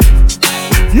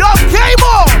 Yo,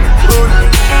 K-Ball.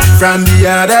 From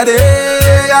the other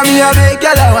day, I'm here make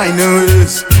y'all I know.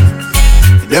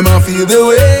 Them a feel the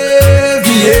way,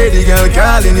 yeah, the girl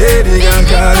calling, yeah, the girl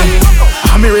calling.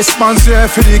 I'm irresponsible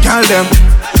for the girl them.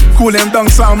 Cool them down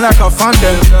sound like a fan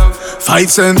them. 5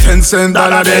 cent, 10 cent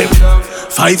dollar them.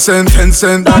 5 cent, 10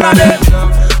 cent dollar them.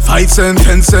 5 cent,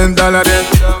 10 cent dollar them.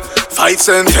 5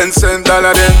 cent, 10 cent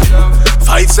dollar them.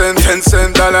 5 cent, 10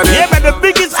 cent dollar them. Yeah, man, the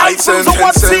biggest albums on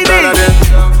one CD.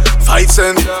 5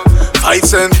 cent, 5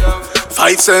 cent,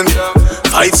 5 cent,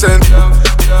 5 cent.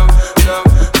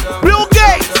 Bill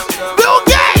Gates, Bill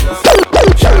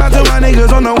Gates. Shout out to my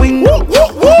niggas on the wing.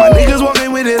 My niggas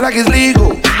walking with it like it's legal.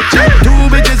 2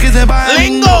 bitches kissing by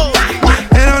lingo.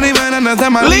 They don't even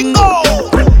understand my lingo.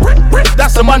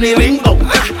 That's the money lingo.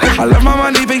 I love my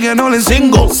money big and all in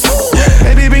singles.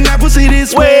 Baby, bring that pussy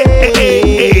this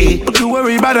way. Don't you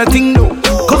worry about a thing though.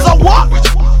 Cause I what?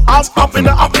 I'm up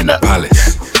in the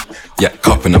palace. Yeah,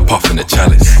 cupping and puffing the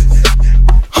chalice.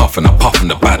 Huffing and puffing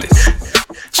the baddest.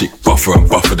 Chick buffer and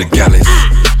buffer the galleys.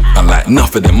 I like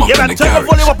enough of them up in the garage. Turn the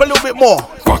volume up a little bit more.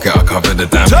 Fuck it, I cover the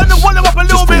damage. Turn the volume up a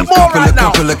little bit more right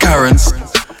now. Couple of Karens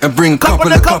and bring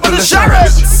couple of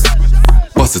Sharons.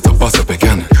 Bust it up a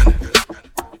cannon.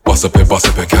 Bust up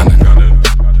a cannon.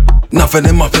 Enough of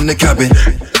them up in the cabin.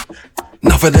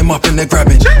 Enough of them up in the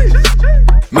grabbing.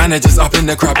 Managers up in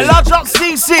the crabbing. Large up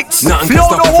C6. Nothing can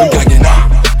stop me from gagging.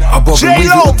 I bob and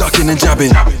weave it, ducking and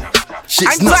jabbing.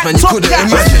 Shit's nuts, man, you couldn't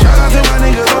imagine. Shout out to my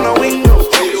niggas on the window.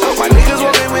 My niggas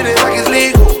walking with it like it's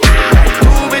legal.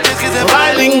 2 bitches kissing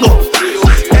by lingo.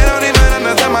 They don't even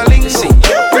understand my lingo.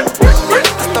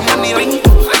 That's the money lingo.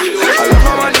 I love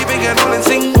my money big and all in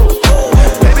single.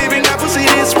 Baby, bring that pussy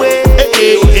this way.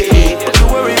 Don't you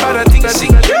worry about a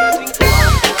thing.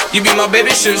 You be my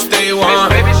baby since day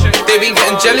one. They been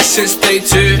getting jealous since day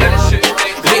 2.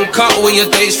 Link up when your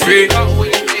day's free.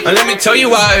 And let me tell you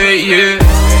why I hate you.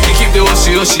 You keep the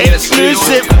OC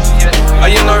exclusive. Are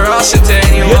you not rush it to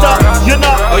anyone? You're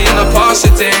not. Are you not pass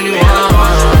it to anyone?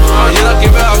 Are you not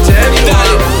give it up to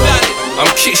anyone? I'm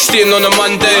kitched in on a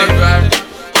Monday.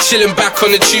 Chilling back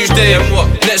on a Tuesday.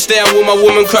 Next day I wore my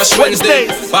woman crush Wednesday.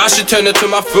 But I should turn her to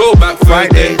my throwback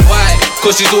Friday. Why?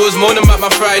 Cause she's always moaning about my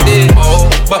Friday.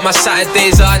 But my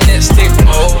Saturdays are next thing.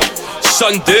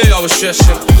 Sunday I was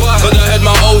stressing. Cause I heard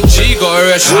my OG got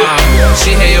arrested.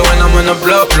 She hate it when I'm on the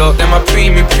block. Then my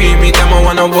preemie, then I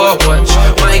wanna watch.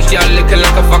 My girl looking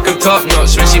like a fucking top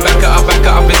notch. When she back it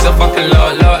up, it's a fucking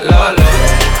lot.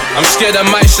 I'm scared of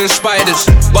mice and spiders,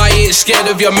 but I ain't scared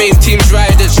of your main team's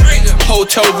riders.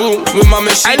 Hotel room with my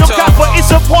machine. I look out for It's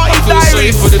a Party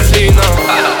Diaries. For the cleaner.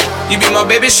 You be my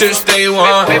baby since day 1.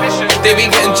 They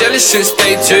been getting jealous since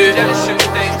day 2.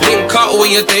 Link up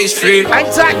when your day's free.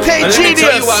 Anti-K Genius. Let me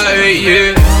tell you why I hate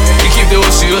you. You keep the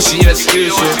OC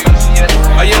exclusive.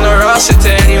 Are you not rush it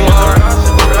to anyone?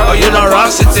 Are you not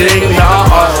rush it to anyone?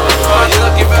 Are you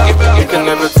not give back? You can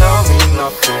never tell me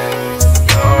nothing.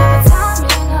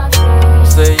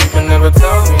 Say you can never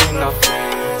tell me nothing.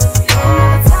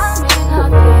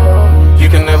 You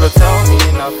can never tell me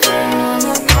nothing.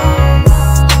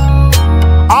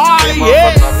 Yeah.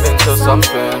 into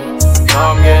something.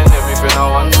 Now I'm getting everything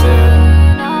I wanted.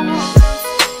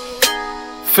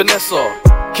 Vanessa,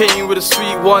 came with a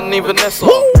sweet one named Vanessa.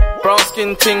 Brown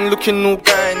skin ting looking all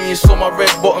gyny. Saw my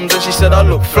red bottoms and she said I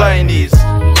look fly in these.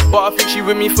 But I think she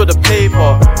with me for the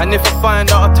paper. And if I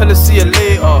find out, I'll tell her see you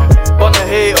later. But a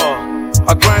hater,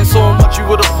 I grind so much you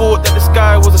would've thought that this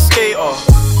guy was a skater.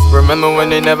 Remember when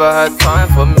they never had time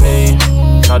for me?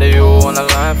 Now they all on the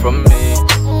line from me.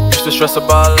 Used to stress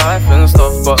about life and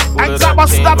stuff, but all of that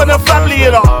changed when my family,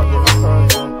 you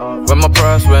know. When my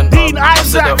price went up, I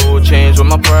said that all changed when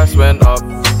my price went up.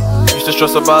 Used to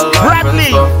stress about life and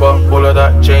stuff, but all of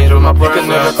that changed when my price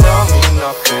went up. You can never tell me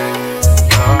nothing.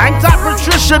 Ain't that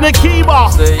Patricia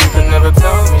Nakiba? Say you can never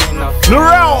tell me nothing.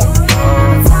 Lorel.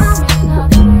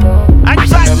 Ain't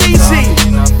that DC?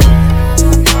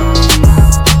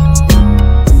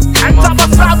 Ain't that my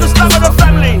proudest love of the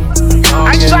family?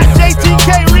 Ain't that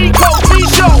JTK, Rico,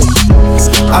 T-Show?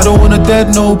 I don't wanna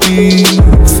dead no beef.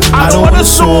 I don't wanna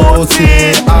sort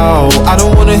it out. I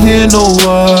don't wanna hear no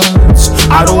words.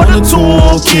 I don't wanna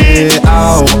talk it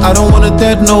out. I don't wanna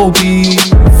dead no beef.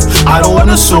 I don't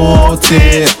wanna sort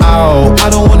it out. I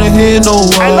don't wanna hear no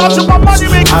words.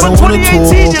 I don't wanna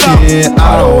talk it out.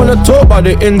 I don't wanna talk about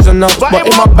the ins and outs, but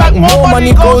in my back more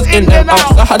money goes in and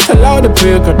out. I had to allow the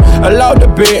bacon, allow the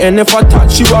bait, and if I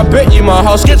touch you, I bet you my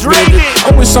house gets raided.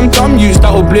 I'm with some dumb youths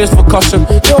that will blaze for custom.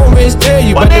 They won't raise there,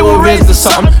 you but they will raise the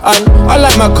something. And I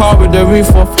like my car with the roof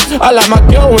off. I like my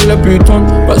girl with the boot on.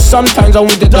 But sometimes I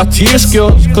want the dirtiest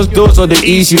skills, cause those are the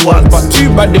easy ones. But too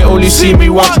bad they only see me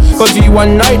once, cause we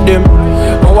one night them.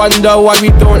 I wonder why we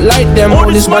don't like them.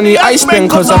 All this money I spend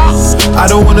cause I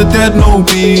don't wanna dead no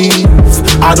beef.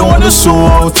 I don't wanna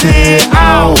sort it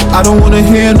out. I don't wanna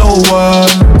hear no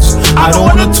words. I don't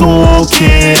wanna talk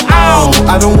it out.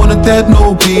 I don't wanna dead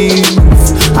no beef.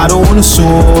 I don't wanna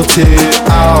sort it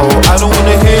out. I don't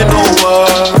wanna hear no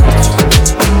words.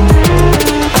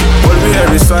 All we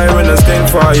hear is siren and skank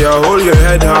fire. Hold your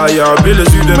head higher. Build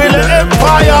a you, build an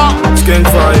empire. Skank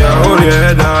fire. Hold your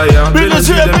head higher. Build a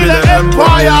you, build an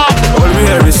empire. All we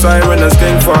hear is siren and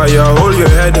skank fire. Hold your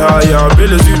head higher.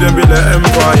 Build a you, build an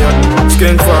empire.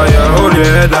 Skank fire. Hold your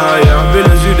head higher.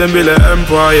 Build a you, build an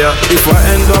empire. If I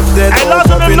end up dead or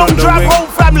popping on the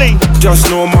wing, just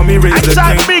know mommy raised the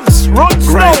king.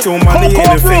 Right till money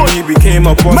ain't a thing. He became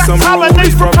a boss. Some of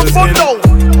his brothers in.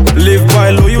 Live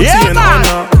by loyalty and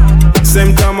honor.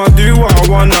 Same time I do what I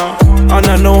wanna, and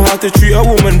I know how to treat a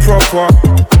woman proper.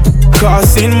 Cause I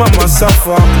seen mama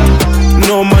suffer.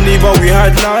 No money but we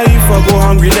had life. I go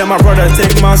hungry, let my brother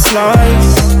take my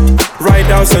slice. Ride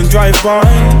outs and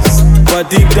drive-bys, but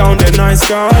deep down they're nice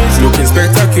guys. Looking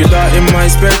spectacular in my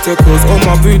spectacles. All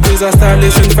my booties are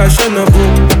stylish and fashionable.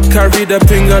 Carry the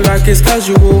finger like it's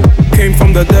casual. Came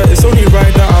from the dirt, it's only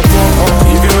right that I bought.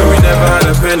 Even when we never had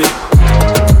a penny,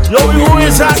 yo, we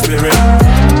always had spirit.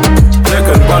 They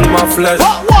can burn my flesh,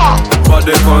 but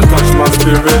they can't touch my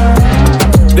spirit.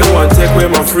 They want to take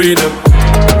away my freedom,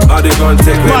 or they can't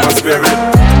take away my spirit.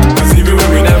 Cause even when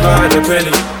we never had a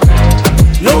penny,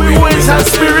 no, we always had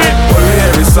spirit. All we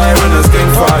hear is siren and skank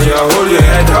fire. Hold your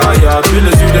head higher, build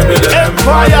a you, then build an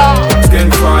empire.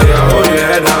 Skank fire, hold your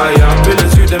head higher, build a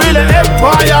you, then build an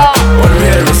empire. All we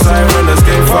hear is siren and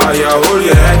skank fire. Hold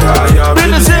your head higher,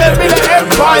 build a you, then build an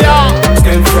empire.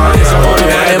 Skank fire, hold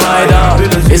your head higher.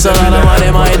 It's a lot of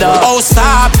money, my dog. Oh,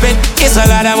 stop it. It's a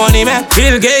lot of money, man.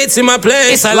 Bill Gates in my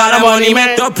place. It's a lot of money,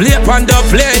 man. Don't play upon the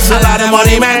play. It's a lot of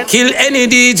money, man. Kill any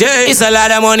DJ. It's a lot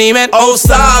of money, man. Oh,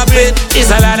 stop it. It's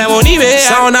a lot of money, man.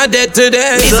 Sound not dead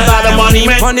today. It's a lot of money,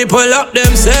 man. Money pull up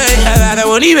them say. A lot of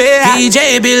money, man.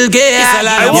 DJ Bill Gates. It's a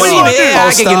lot of money, man. Oh,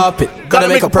 stop it. Gotta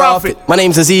make a profit. My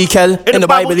name's Ezekiel. In the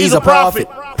Bible, he's a prophet.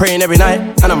 Praying every night,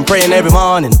 and I'm praying every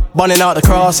morning. Burning out the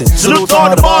crosses. Salute to all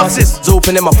the bosses.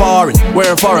 Zooping in my foreign,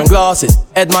 wearing foreign glasses.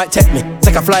 Ed might take me,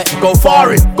 take a flight, go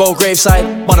foreign. Go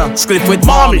graveside, but I'm split with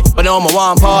mommy. But on my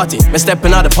one party, me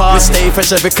stepping out the party. We stay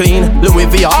fresh, every clean, Louis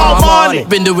V or Armani.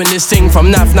 Been doing this thing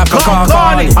from Naf to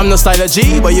Carcani. I'm no style of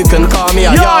G, but you can call me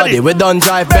a Yardie. We done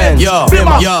drive Benz, yo,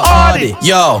 Hardy,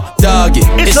 yo, doggy.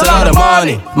 It's a lot of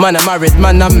money. Man, I'm married,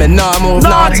 man, I'm in nah move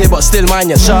naughty, but still mind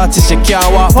your shorty. She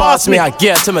can't walk past me, I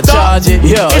get to my charge it.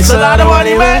 Yo, it's a lot of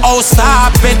money, man. Oh,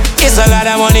 stop it. It's a lot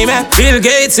of money, man. Bill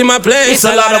Gates in my place. It's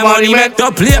a lot of money, man.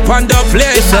 Don't play upon the play.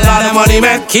 It's a lot of money,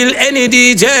 man. Kill any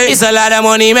DJ. It's a lot of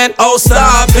money, man. Oh,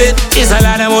 stop it. It's a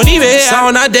lot of money, man.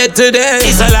 Sound not dead today.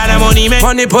 It's a lot of money, man.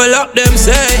 Money pull up them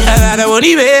say. A lot of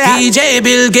money, man. DJ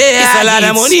Bill Gates. It's a lot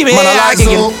of money, man. Man, I like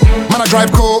so. Man, I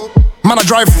drive cool. Man, I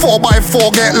drive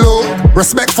 4x4, get low.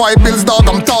 Respect 5 bills, dog,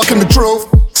 I'm talking the truth.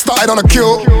 started on a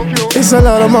kill. It's a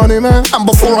lot of money, man. And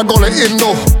before I got it in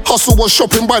though, hustle was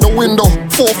shopping by the window.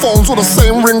 4 phones with the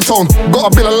same ringtone.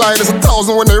 Got a bill of line, it's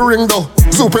 1,000 when they ring though.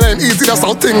 Zooping ain't easy, that's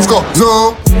how things go.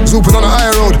 Zooping on the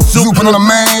high road, zooping on the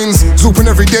mains. Zooping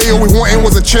every day, all we wanted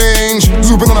was a change.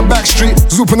 Zooping on the back street,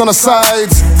 zooping on the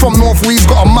sides. From North Weeds,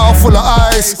 got a mouth full of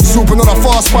ice. Zooping on a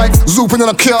fast bike, zooping in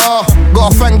a car.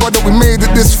 Gotta thank God that we made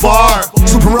it this far.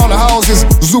 Zooping around the houses,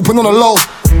 zooping on the low.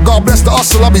 God bless the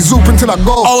hustle, I'll be zooping till I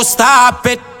go. Oh, stop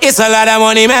it, it's a lot of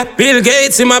money, man. Bill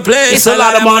Gates in my place, it's a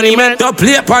lot of money, man. Don't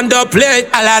play upon the plate,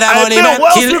 a lot of money, man.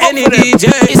 Kill any DJ,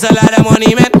 it's a lot of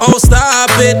money, man. Oh, stop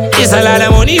it, it's a lot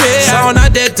of money, man. Sound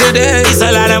not dead today, it's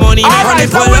a lot of money, man. Right,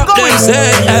 pull up them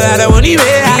say, a lot of money,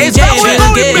 man. DJ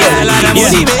Bill Gates, a lot of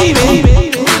money,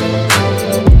 baby.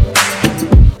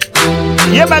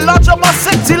 Yeah, man, large up my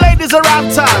sexy ladies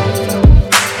around town.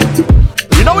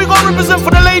 You know we gonna represent for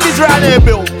the ladies right here,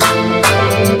 Bill.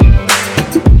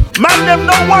 Man, them,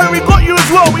 don't worry, we got you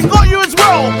as well. We got you as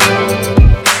well.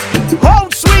 Home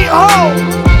sweet home.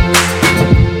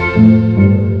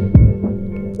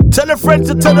 Tell a friend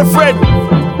to tell a friend.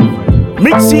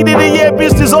 Mix CD the year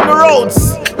business on the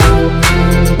roads.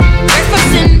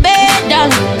 Breakfast in bed,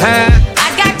 darling.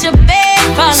 I got your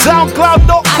bed, darling.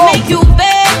 SoundCloud.com. I make you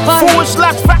bed,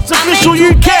 /Facts Official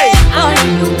UK.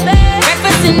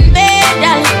 Breakfast in bed,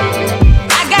 darling.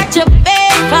 I got your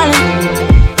bed, darling.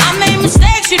 I made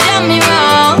mistakes, you done me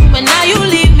wrong, but now you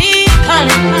leave me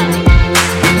calling.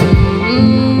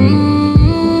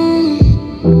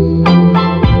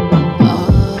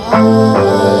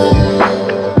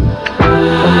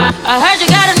 I heard you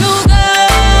got a new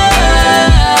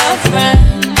girlfriend,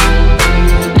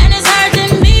 and it's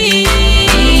hurting me.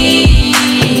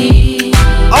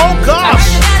 Oh gosh. I heard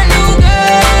you got a new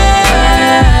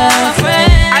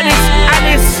girlfriend, and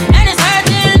it's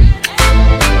hurting.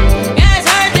 Yeah, it's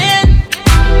hurting.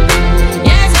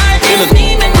 Yeah, it's hurting. Me.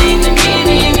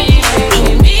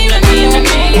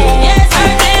 Yeah, it's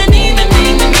hurting.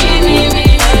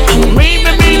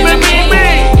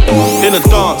 Me. In a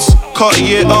dance,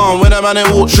 Cartier on when a man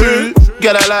ain't walk through.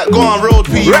 Get that like go on road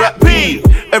P, rap P.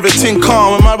 Everything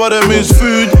calm when my brother moves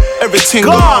food. Everything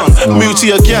gone. Move to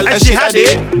your girl and she had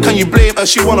it. Can you blame her?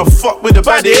 She wanna fuck with the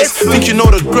baddest. Think you know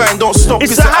the grind, don't stop,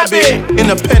 it's a habit. In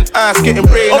the penthouse, getting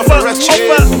brain off a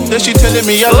ratchet. Then she telling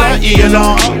me I like you, you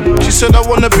know. She said I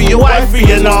wanna be your wifey,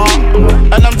 you know.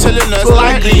 And I'm telling her it's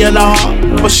likely, you know.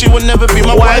 But she will never be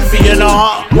my wifey, you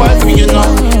know. Wifey, you know.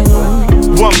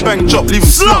 One bang drop, leave him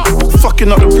slump.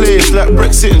 Fucking up the place like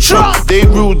Brexit and Trump. They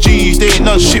real G's, they ain't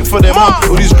done shit for them.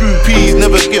 All these groupies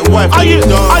never get wiped. I'm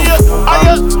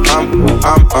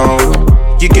on.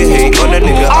 You can hate on a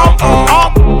nigga, I'm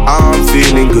on. I'm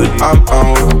feeling good, I'm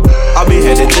on. I'll be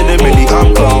headed to the milli,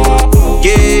 I'm on.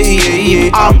 Yeah,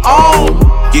 I'm on.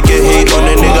 You can hate on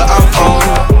a nigga, I'm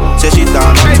on. Said she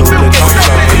down, I told her come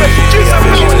down.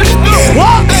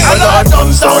 A lot of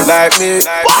dumbs don't like me.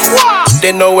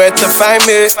 They know where to find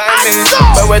me.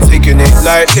 But we're taking it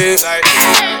lightly.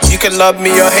 You can love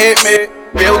me or hate me.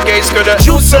 Bill Gates got the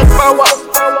juice and power.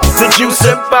 The juice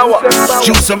and power.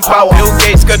 Juice and power. Bill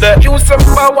Gates got the juice and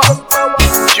power.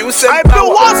 Juice and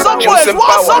power. Juice and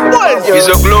power. He's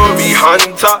a glory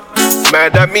hunter.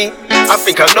 Mad at me, I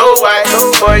think I know why.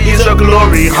 Boy, he's a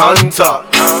glory hunter.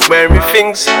 Wearing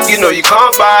things you know you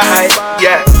can't buy.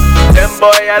 Yeah, them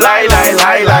boy I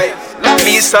lie.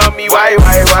 Please tell me why.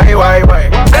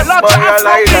 Them boy I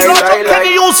lie.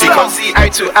 Because see eye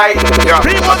to eye. Yeah,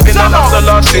 I've been on the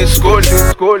lost in school.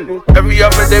 Every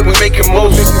other day we making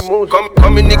moves.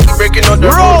 Come Nikki breaking on the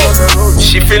rules.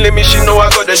 She feeling me, she know I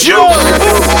got the juice.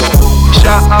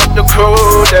 Shout out the crew,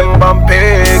 them bomb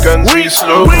pagans, we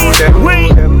slow them.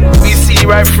 We see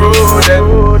right through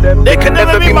them. They can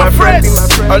never be my friends.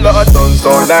 A lot of dons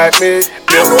don't like me.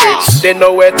 Bill Gates, they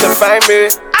know where to find me.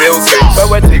 Bill Gates, but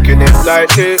we're taking it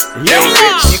lightly. Bill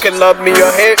Gates, you can love me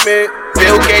or hate me.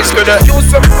 Bill Gates got the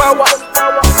juice and power.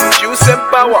 Juice and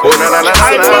power. Oh na.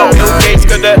 Bill Gates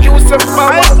got the juice and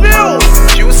power.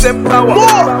 Juice and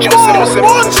power. Juice and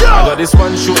power. I got this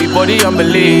one shorty body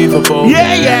unbelievable.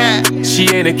 Yeah. She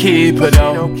ain't a keeper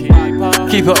though.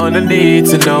 Keep her on the need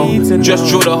to know. Just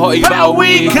drew the hottie about a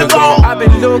week ago. I've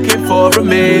been looking for a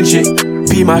main chick.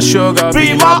 Be my sugar,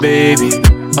 be my baby.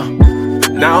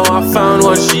 Now I found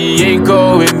one, she ain't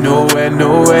going nowhere.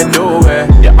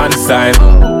 You're unsigned.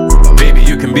 Baby,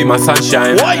 you can be my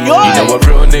sunshine. You know a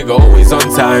real nigga always on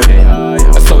time.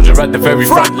 A soldier at the very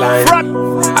front line.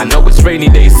 I know it's rainy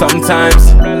days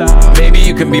sometimes. Maybe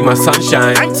you can be my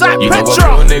sunshine. You know a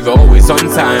real nigga always on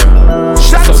time.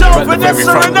 Soldier at the very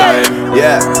front line.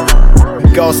 Yeah.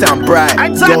 Girls sound bright,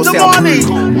 girls sound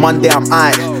rude. Monday I'm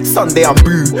aight. Sunday I'm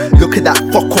boo. Look at that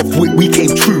fuck off, we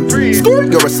came true.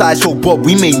 You're a sideshow Bob,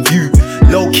 we main view.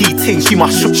 Low key ting, she my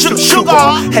sugar.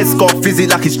 Head scarf visit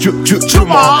like it's drip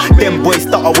drummer. Them boys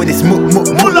stutter when it's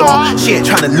mullah. She ain't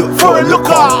tryna look for a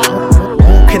looker.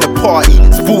 Walk in the party,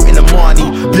 sporting the money.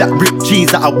 Black ripped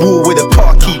jeans that I wore with a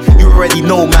car key. You already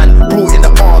know, man, brought in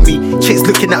the army. Chicks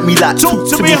looking at me like talk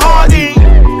to me hardy.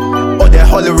 Or they're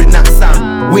hollering that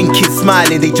sound. Winking,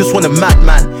 smiling, they just want a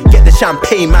madman. Get the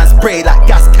champagne, man, spray like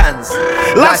gas cans.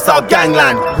 Lifestyle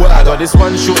gangland. I got this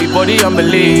one shorty body,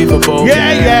 unbelievable.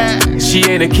 Yeah. She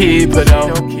ain't a keeper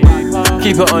though.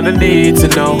 Keep her on the need to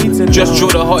know. Just drew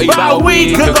the hottie about a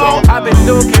week ago. I've been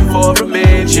looking for a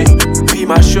main chick. Be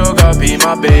my sugar, be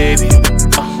my baby.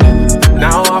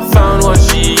 Now I found one,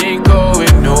 she ain't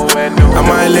going nowhere, no. I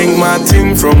might link my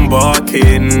ting from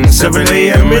barking. 7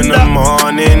 a.m. in the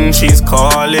morning. She's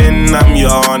calling, I'm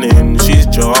yawning. She's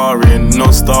jarring,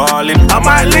 no stalling. I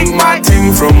might link my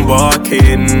ting from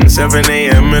barking. 7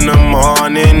 a.m. in the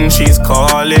morning. She's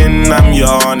calling, I'm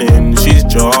yawning. She's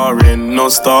jarring, no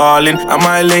stalling. I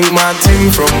might link my ting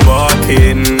from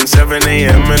barking. 7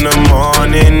 a.m. in the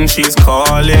morning. She's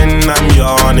calling, I'm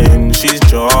yawning. She's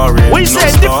jarring,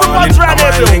 no stalling. I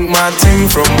might link my ting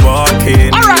from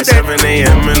barking. 7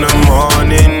 a.m. in the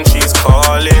morning. She's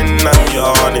calling, I'm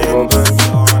yawning.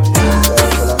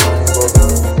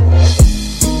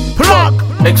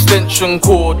 Plug! Extension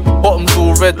cord, bottoms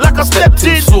all red like I stepped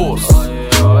in sauce.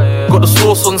 Got the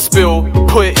sauce on spill,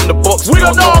 put it in the box. We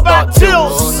don't know about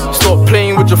tills. Stop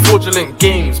playing with your fraudulent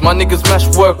games. My niggas mash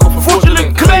work off a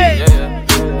fraudulent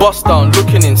claim. Bust down,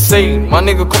 looking insane. My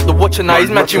nigga cop the watch and now he's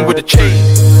matching with the chain.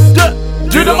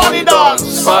 Do the money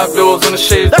dance. 5 bills on the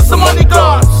shades, that's the money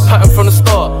dance. Pattern from the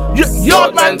start.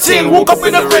 Yard man ting, walk up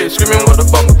in the race, screaming with the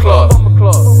bumper clock.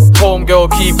 Home girl,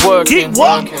 keep working. Keep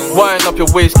working. Wind up your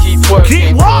waist, keep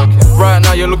working. Keep working. Right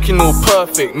now you're looking all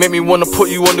perfect. Make me wanna put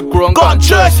you on the ground. Go on,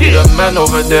 jerk See it. the man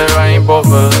over there, I ain't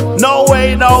bothered. No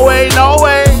way, no way, no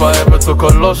way. If I ever took a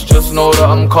loss, just know that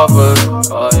I'm covered.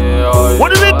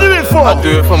 What do we do it for? I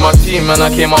do it for my team and I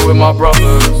came out with my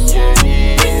brothers.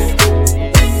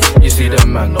 You see the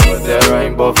man over there, I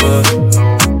ain't bothered.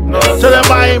 So them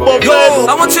I ain't bothered.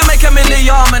 I want to make $1 million,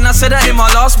 and I said that in my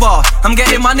last bar. I'm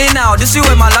getting money now, this is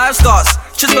where my life starts.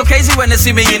 Just go crazy when they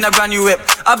see me in a brand new whip.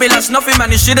 I be like nothing, man,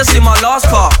 you should've seen my last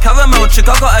car. Caramel chick,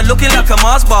 I got her looking like a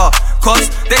Mars bar. Cause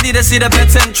they didn't see the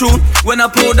bedtime tune. When I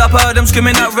pulled up, heard them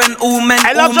screaming at rent. All men,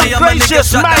 all me, I'm a nigga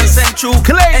shut down central.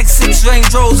 X6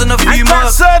 Range Rolls and a few more.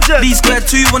 B squared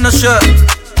 2 on the shirt.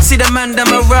 See the man them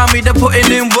around me, they're putting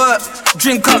in work.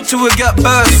 Drink up till we get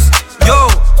burst. Yo,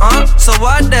 so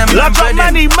why them?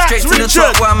 Straight to the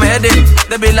top where I'm heading.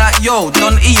 They be like, yo,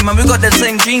 Don E, man, we got the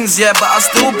same jeans, yeah, but I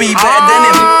still be better than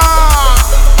him.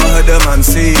 I heard the man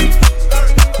say,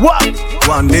 what?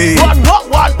 One day,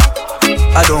 what?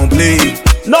 I don't play.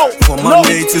 No, from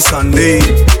Monday to Sunday.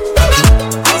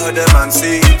 I heard the man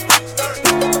say,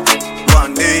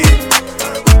 one day,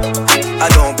 I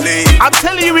don't play. I'm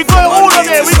telling you, we got it all on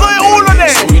there. We got it all on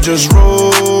there. So we just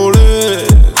roll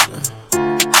it.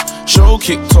 Show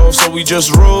kicked off, so we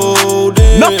just rolled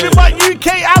it. Nothing but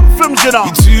UK anthems, you know.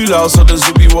 We too loud, so this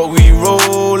will be what we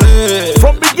roll it.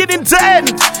 From beginning to end.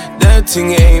 That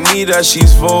thing ain't me that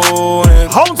she's phoning.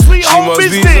 Home sweet home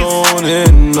business. Be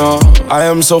zoning, no. I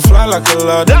am so fly like a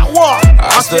lad. That what?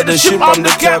 I steer the ship, I'm the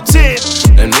captain.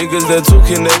 Them niggas, they're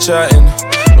talking, they're chatting.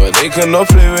 But they cannot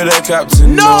play with their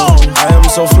captain. No, I am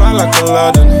so fly like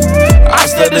Aladdin. I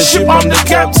steer the ship, I'm the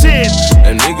captain.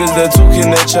 Them niggas, they're talking,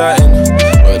 they're chatting.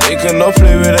 But they cannot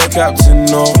play with their captain,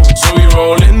 no. So we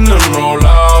roll in and roll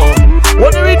out.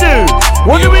 What do we do?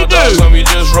 What do we do? And we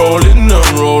just roll in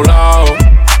and roll out.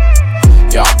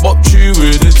 Yeah, I bopped you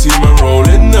with the team and roll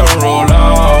in and roll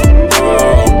out.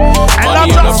 And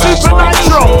that's a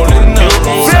supernatural.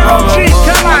 Zero G,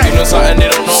 can I?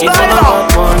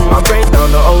 I break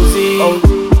down the OZ.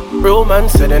 Real man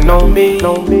said they know me.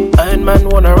 And man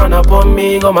wanna run up on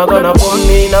me. Got my gun up on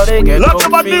me. Now they get look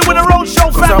at my dude with the road show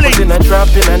family. I was in a trap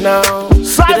in and out.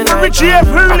 Side for Richie F.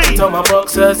 Hooley. I can tell my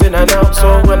boxers in and out.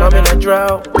 So when I'm in a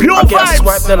drought, pure I get vibes.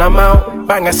 swiped then I'm out.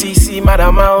 Bang a CC, mad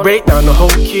I'm out. Break down the whole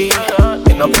key.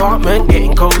 In apartment,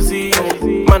 getting cozy.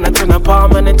 Man, I turn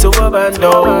apartment into a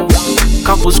bando.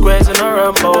 Couple squares in a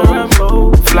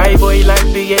Rambo. Fly boy like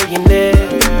BA in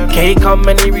there. K come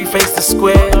and he reface the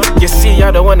square. You see,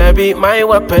 I don't wanna beat my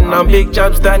weapon. I'm Big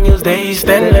Jabs Daniels, the East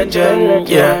End legend.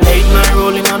 Yeah, 8-9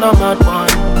 rolling on a mad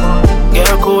one. Get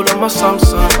a call on my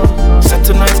Samsung. Said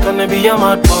tonight's gonna be a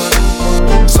mad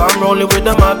one. So I'm rolling with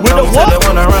the Magnum. Tell they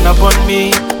wanna run up on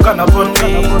me, gun up on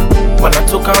me. When I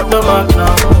took out the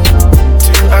Magnum,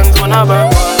 2 hands on a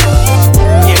back.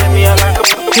 Yeah, me I like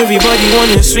a Everybody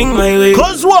wanna swing my way.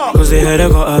 Cause what? Cause they heard I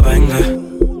got a banger.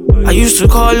 I used to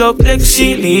call up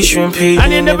Lexi, Lee, Shrimp,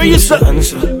 and they never used to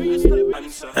answer.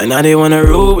 And now they wanna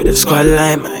roll with the squad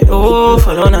like my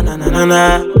follow na na na na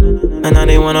na. And now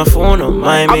they wanna phone on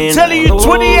my man. I'm telling you,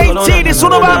 2018, it's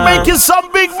all about making some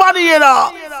big money, you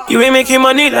know. You ain't making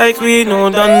money like we know,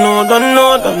 don't know.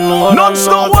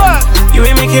 Non-stop work. You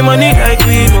ain't making money like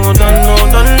we know, don't know.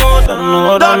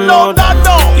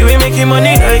 You ain't making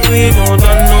money like we know,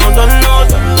 don't know.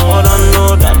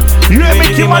 You ain't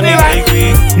making money like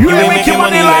me. You ain't making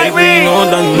money like me.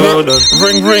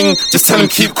 Ring, ring, just tell him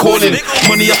keep calling.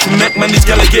 Money I can make, man, these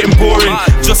gala getting boring.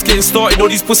 Just getting started, all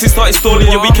these pussies started stalling.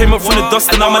 Yeah, we came up from the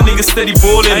dust and now my niggas steady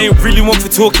balling. I ain't really one for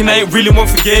talking, I ain't really one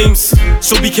for games.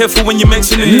 So be careful when you're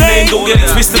mentioning the name. Don't get it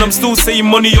twisted, I'm still saying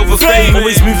money over fame.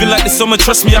 Always moving like the summer,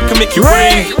 trust me, I can make it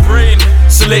rain.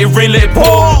 So let it rain, let it pour.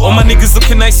 All my niggas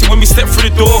looking nicey when we step through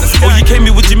the door. Oh, you came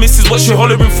here with your missus, what you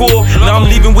hollering for? Now I'm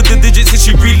leaving with the digits, is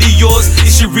she really yours?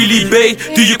 Is she really bae?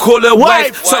 Do you call her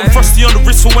wife? Something frosty on the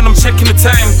wrist for when I'm checking the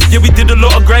time. Yeah, we did a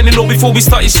lot of grinding all before we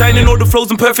started shining. All the flows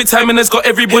in perfect timing has got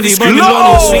everybody screaming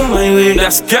on. Swing my way.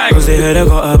 That's gang. Cause they heard I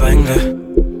got a banger.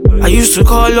 I used to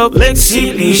call up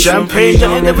Lexi, Lee, Champagne,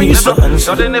 and they never used to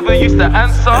answer.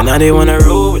 And now they wanna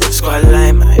roll with the squad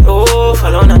like my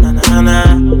follow na na na na na.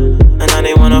 And now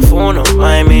they wanna phone on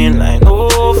my main line,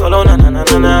 follow na na na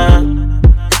na na.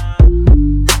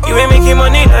 You ain't making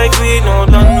money like we know,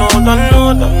 don't know.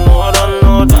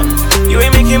 You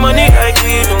ain't making money like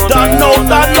we know, don't know.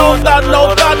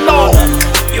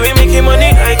 You ain't making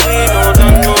money like we know,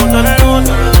 don't know.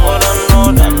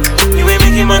 You ain't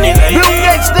making money like Bill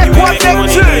Gates, they're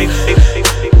connected.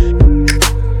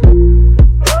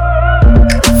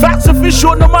 Facts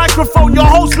Official on the microphone, your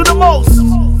host with the most.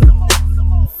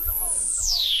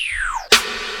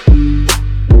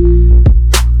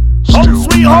 Home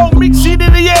sweet home, mixing in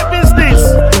the air business.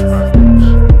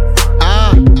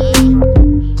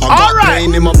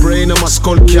 In my brain and my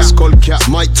skull cap.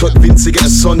 Might touch Vince to get a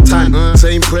suntan.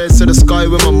 Saying prayers to the sky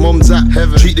where my mum's at.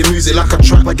 Heaven. Treat the music like a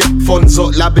trap. I get funds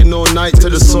up, labbing all night till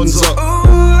the sun's up.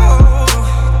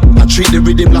 I treat the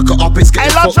rhythm like a op, it's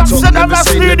getting fucked up. Never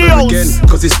say never again,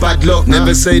 cause it's bad luck.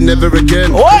 Never say never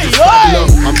again, cause it's bad luck.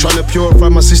 I'm trying to purify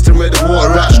my system where the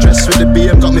water at. Stress with the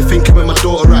BM got me thinking where my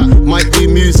daughter at. Might do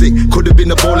music, could have been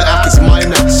a ball of act, it's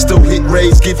mine now. Still hit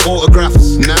raves, give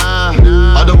autographs. Nah,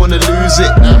 I don't wanna lose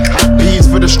it. Had peas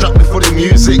for the strap before the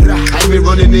music. Had me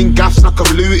running in gaffs like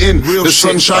I'm looting. The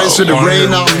sun shines through the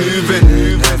rain, I'm moving.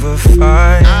 Never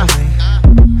find me.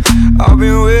 I've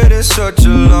been waiting such a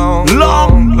long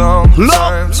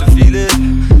time to feel it.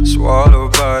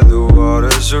 Swallowed by the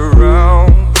waters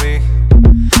around me.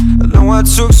 I know I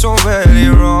took so many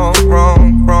wrong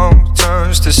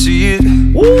turns to see it.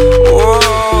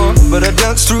 Whoa, but I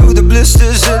danced through the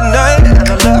blisters at night, and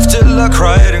I laughed till I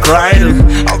cried and cried.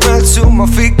 I ran till my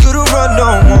feet couldn't run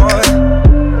no more.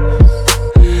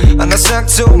 And I sang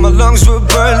till my lungs were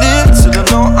burning, till I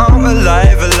know I'm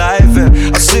alive.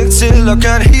 And I sing till I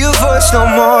can't hear your voice no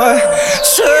more.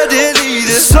 Suddenly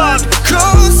the sun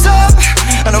comes up,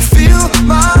 and I feel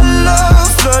my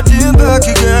love flooding back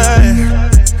again.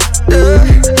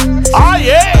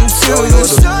 Until the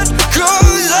sun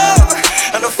comes up,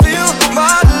 and I feel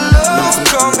my love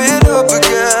coming up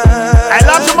again. I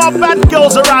love to my bad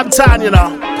girls around town, you know.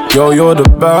 Yo, you're the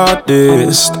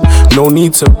baddest, no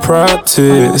need to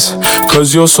practice.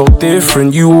 Cause you're so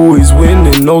different, you always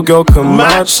winning. No girl can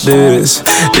match this.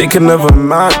 They can never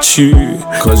match you,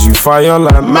 cause you fire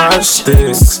like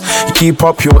matchsticks. You keep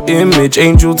up your image,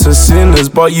 angel to sinners,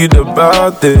 but you the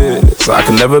baddest. I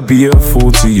can never be a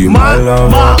fool to you, my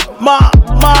lover. My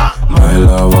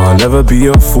lover, I'll never be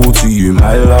a fool to you,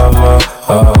 my lover.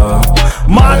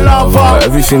 My lover,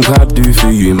 everything I do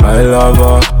for you, my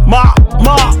lover. My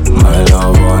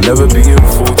lover, I'll never be a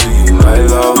fool to you, my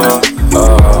lover.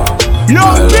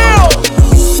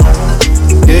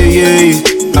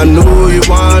 Yeah, I know you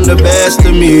want the best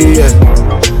of me.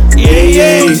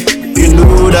 Yeah, you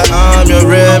know that I'm your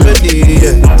remedy.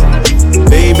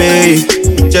 Baby,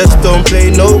 just don't play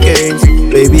no games.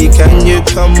 Baby, can you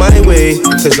come my way?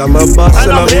 Cause I'm a boss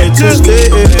and I'm here to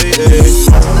stay.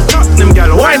 Them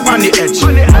gal wine on the edge.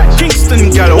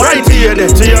 Kingston gal wine to your dead.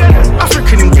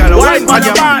 African gal wine on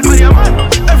your man.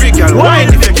 Every gal wine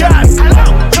if you can.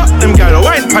 Them gal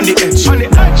wine on the edge.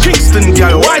 Kingston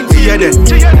gal wine to your dead.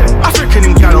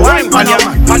 African gal wine on your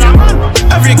man.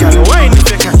 Every gal wine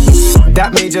if you can.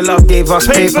 That major love gave us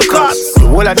paper cuts. The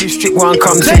whole of District 1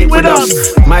 come take with us.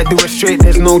 Might do it straight,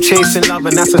 there's no chasing love,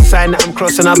 and that's a sign that I'm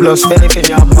crossing our blood. Spell it in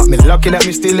your heart, me lucky that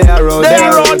me still there, road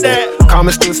there.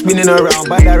 Karma still spinning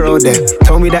around by that road there.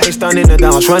 Told me that it's done in the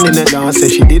dance, running the dance. Said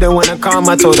she didn't wanna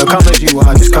come, I told her come as you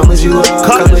are, just come as you are,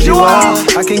 come as you are.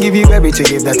 I can give you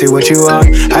everything if that is what you want.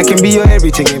 I can be your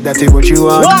everything if that is what you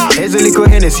want. Here's a little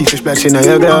Hennessy for splashing on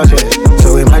your glass, yeah.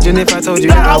 So imagine if I told you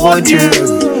that I want you.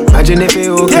 Imagine if it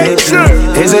okay.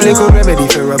 Here's a little remedy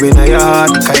for rubbing on your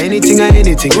heart. Cause anything and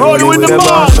anything, you roll with the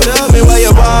boss. Tell me what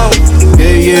you want,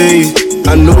 yeah.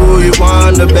 I know you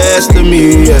want the best of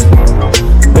me, yeah.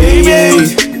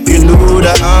 Baby, you know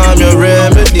that I'm your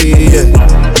remedy, yeah.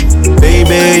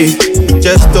 Baby,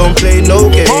 just don't play no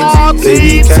games.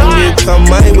 Baby, can you come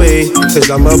my way? Cause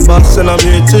I'm a boss and I'm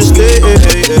here to stay.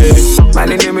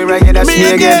 Man, in me right here, that's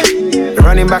me again.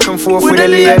 Running back and forth with a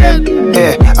lady.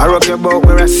 Yeah, I rock your boat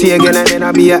where I see again, and then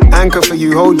I'll be an anchor for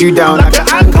you, hold you down like an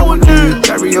anchor would do.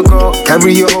 Carry your girl,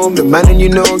 carry you home. The man and you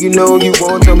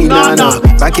won't tell me nah.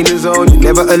 Back in the zone, you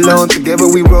never alone. Together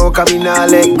we roll, come in now,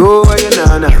 let go of your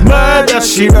nana. Murder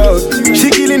she wrote,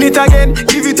 she killing it again.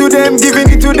 Give it to them, giving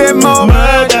it to them more.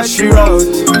 Murder she wrote,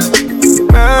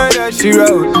 murder she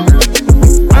wrote.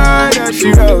 Murder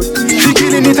she wrote, she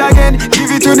killing it again.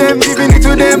 Give it to them, giving it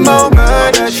to them. Oh,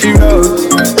 murder she wrote,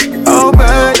 oh,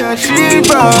 murder she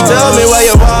wrote. Tell me what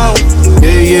you want,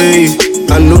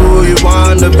 yeah. I know you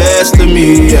want the best of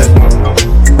me, yeah.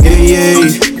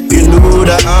 You know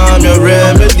that I'm your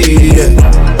remedy, yeah.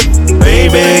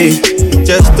 Baby,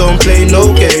 just don't play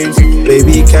no games.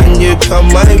 Baby, can you come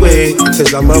my way?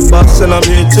 Cause I'm a boss and I'm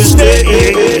here to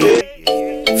stay.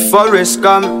 Forrest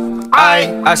Gump.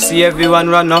 I see everyone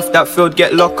run off that field,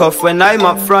 get locked off when I'm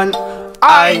up front.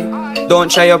 Don't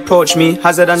try approach me,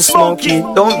 hazard and smoky,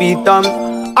 don't be dumb.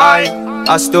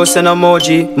 I still send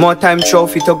emoji, more time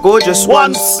trophy to go just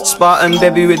once. Spartan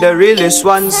baby with the realest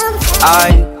ones.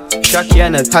 Shaki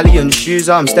and Italian shoes,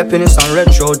 I'm stepping in some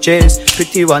retro J's.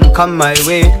 Pretty one come my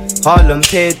way, Harlem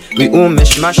paid, we all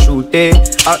mishmash all day.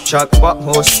 Upchuck,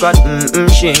 butthole squad,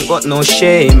 she ain't got no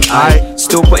shame. I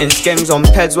still putting schemes on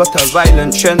peds, what a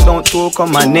violent trend, don't talk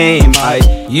on my name. I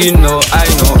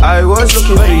was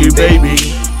looking for you, baby.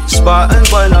 Spartan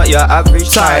boy, not your average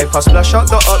type. I splash out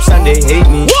the ups and they hate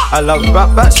me. I love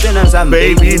rap back spinners and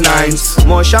baby nines.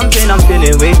 More champagne, I'm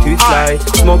feeling way too fly.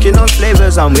 Smoking on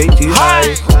flavors, I'm way too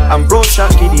high. I'm broke,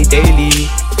 shot kitty daily.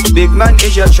 Big man,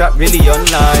 is your trap really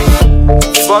online?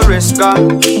 Forrest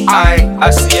Gump,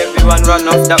 I see everyone run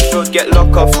off that road, get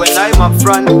locked off when I'm up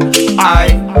front.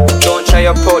 Don't try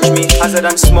approach me, hazard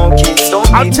and smoky, don't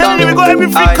be I'm telling you, we got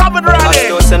everything covered right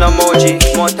here. I still send emoji,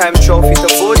 more time trophy to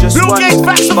go just once.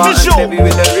 Spartan baby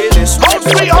with the realest one.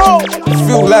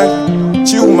 Feel like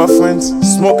chill with my friends,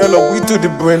 smoke a lot weed to the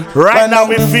brain. Right now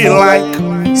we feel like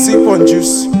sip on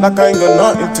juice, like I ain't got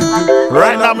nothing to do.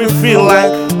 Right now we feel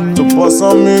like to bust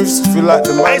some moves, feel like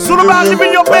the man. It's all about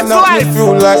living your best life.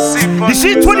 Feel like you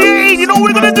see 2018, you know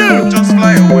what we're gonna do? Just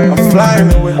fly away. I'm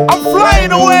flying away. I'm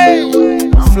flying away.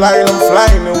 I'm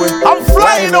flying away. I'm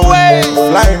flying away. I'm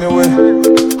flying away.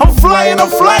 I'm flying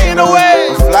away.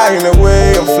 I'm flying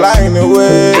away. I'm flying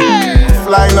away.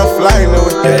 I'm flying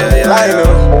away.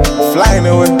 Flying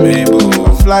away.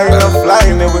 Flying away. I'm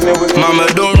flying away. Mama,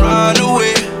 don't run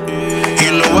away.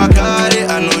 You know I got it.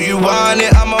 I know you want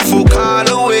it. I'm a full call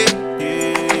away.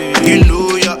 You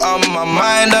know you're on my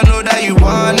mind. I know that you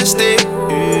wanna stay.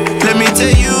 Let me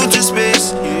take you to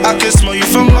space. I can smell you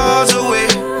from miles away.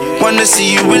 Wanna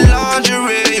see you in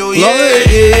lingerie. Oh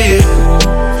yeah.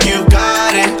 You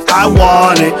got it. I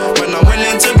want it. When I'm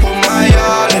willing to put my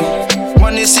all in.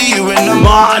 Wanna see you in the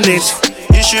morning.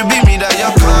 It should be me that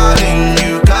you're calling.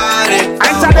 You got it.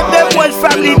 Inside the Dead Boys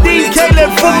family, D.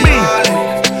 Caleb for me.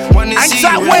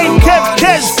 Inside Wayne, Kev,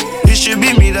 Kez. It should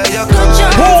be me that you're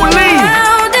calling. Holy.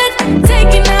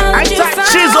 Inside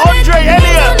Chiz, Andre,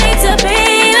 Elliot.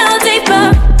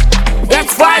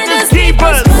 That's Fighters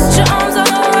Keepers. Put your arms all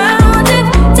around it.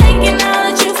 Taking all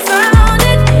that you found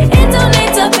it. It don't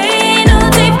need to be no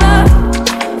deeper.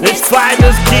 It's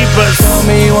Fighters Keepers. Tell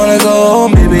me you wanna go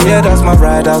home, baby, yeah, that's my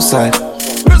ride outside.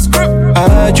 I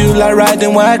heard you like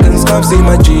riding wagons, come see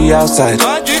my G outside.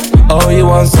 Oh, you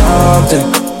want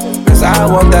something? Cause I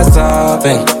want that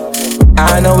something.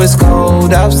 I know it's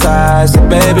cold outside, so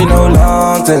baby, no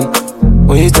long thing.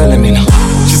 What you telling me now?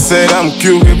 She said I'm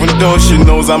cute, even though she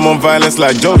knows I'm on violence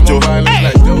like JoJo.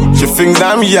 She thinks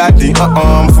that I'm yachty,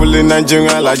 I'm fully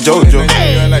Nigerian like JoJo.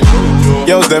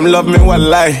 Girls, them love me while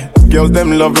lie. Girls,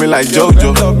 them love me like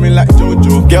JoJo.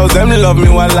 Girls, them love me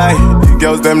while lie.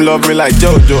 Girls, them love me like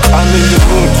JoJo.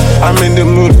 I'm in the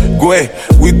mood. Go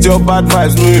with your bad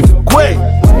vibes, move.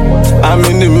 I'm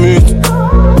in the mood.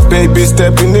 Baby,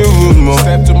 step in the room,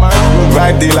 oh.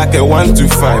 Ride it like a 1 to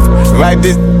 5. Ride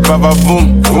it, baba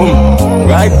boom, boom.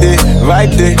 Ride it,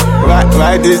 ride it,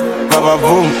 ride it. Baba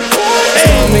boom.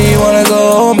 Tell me you wanna go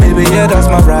home, baby, yeah, that's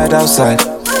my ride outside. I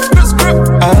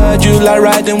heard you like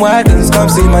riding wagons, come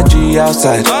see my G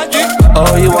outside.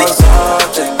 Oh, you want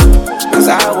something, cause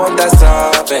I want that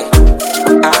something.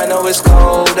 I know it's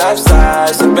cold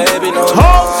outside, so baby, no.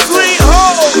 Home sweet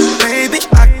home. Baby,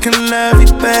 I can love you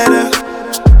better.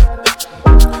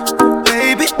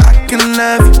 Baby, I can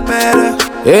love you better.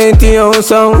 Ain't your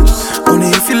songs. Only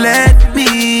if you let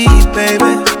me,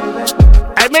 baby.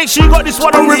 Hey, make sure you got this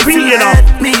one on repeat, you know.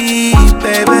 Me,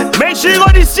 baby. Make sure you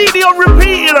got this CD on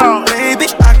repeat, you know. Baby,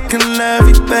 I can love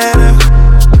you better.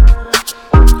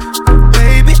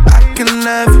 Baby, I can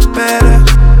love you better.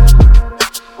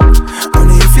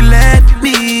 Only if you let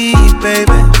me,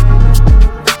 baby.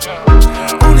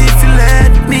 Only if you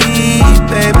let me,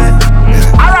 baby.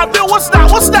 Alright, Bill, what's that?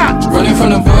 What's that? Running from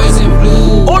the boys in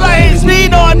blue. All I hear is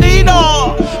Nino,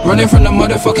 Nino. Running from the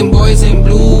motherfucking boys in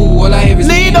blue. All I hear is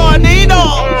Nino,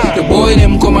 Nino. The boy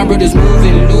them call my brothers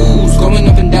moving loose, going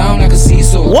up and down like a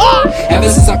seesaw. What? Ever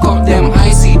since I caught them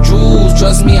icy jewels,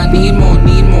 trust me, I need more,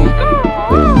 need more.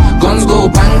 Guns go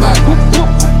bang bang,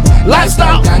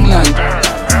 lifestyle gangland.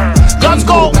 Guns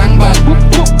go bang bang,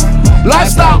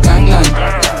 lifestyle gangland.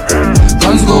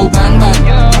 Guns go bang bang,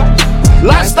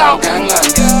 lifestyle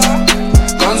gangland.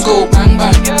 Guns go bang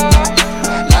bang,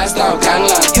 lifestyle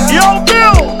gangland. Yo,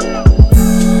 Bill.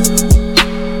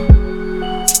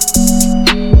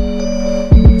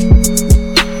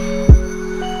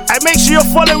 And make sure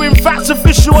you're following Facts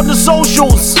Official on the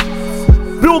socials.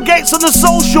 Bill Gates on the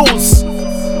socials.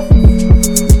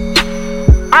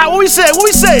 Alright, what we saying? What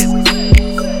we saying?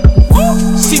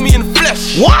 See me in the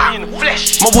flesh. What?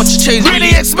 My watch change Really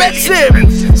expensive.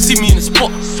 See me in the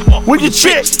spot. With your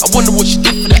chick. I wonder what she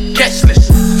did for that guest list.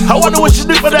 I wonder what she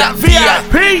did for that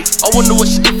VIP. I wonder what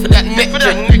she did for that neck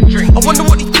drink. I wonder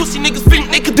what these pussy niggas think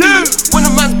they could do when a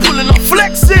man's pulling up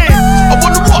flexing. I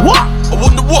wonder what? What? I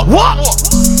wonder what? What?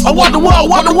 I wonder what? I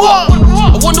wonder what?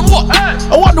 I wonder what?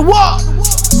 I wonder what?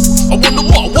 I wonder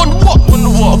what? I wonder what? I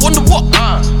wonder what?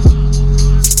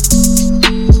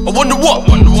 I wonder what? I wonder what?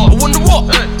 I wonder what?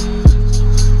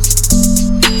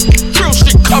 Real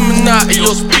shit coming out of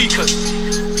your speakers.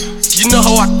 You know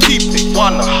how I keep it.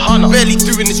 Barely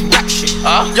doing this rap shit.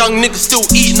 Young niggas still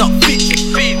eating up bitches.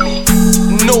 Feed me.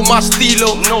 Know my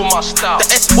stilo. Know my style. The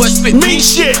S-boy spit me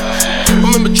shit.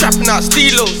 Remember trapping out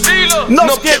stilos.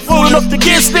 Not get full enough to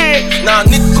get stick. Nah,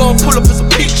 nigga gon' pull up as a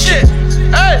big shit.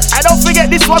 I don't forget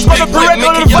this one's got a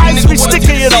parental advisory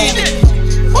sticker, you know.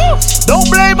 Don't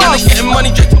blame us. Getting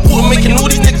money, drinking water, making all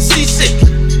these niggas seasick.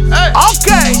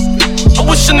 Okay. I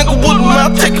wish a nigga would, man. I'll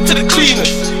take him to the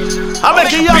cleaners. I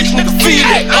make a young nigga feel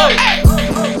it.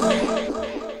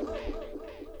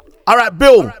 Alright,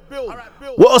 Bill.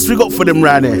 What else we got for them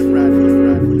round here?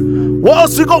 What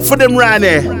else we got for them round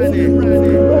here?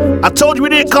 I told you we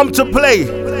didn't come to play.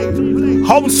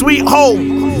 Home sweet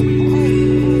home.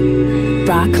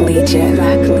 Rock Legion.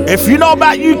 If you know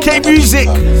about UK music,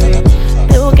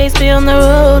 Bill Gates be on the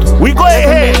road. We go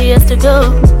ahead. He has to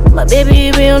go. My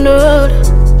baby be on the road.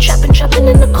 Trapping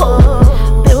in the cold.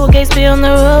 Bill Gates be on the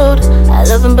road. I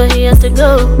love him, but he has to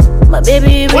go. My baby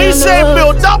be on the road. What you say,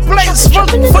 Bill? Don't play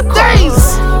for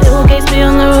days. Bill Gates be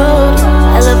on the road.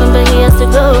 I love him, but he has to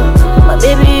go. My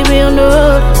baby be on the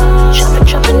road.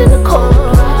 Trapping in the cold.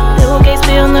 Bill Gates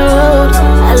be on the road.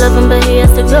 I love him, but he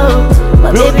has to go.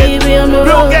 My baby be on the road.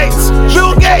 Bill Gates.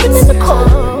 Bill Gates. In the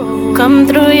cold. Come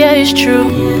through, yeah, it's true.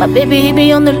 My baby, he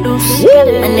be on the loose. My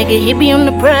nigga, he be on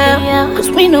the prowl. Cause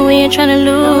we know we ain't tryna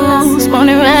lose.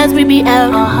 Morning rise, we be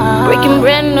out. Breaking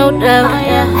bread, no doubt.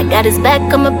 I got his back,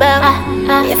 I'm about.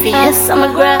 If he hits, I'ma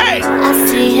grab. I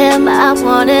see him, I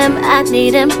want him, I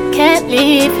need him. Can't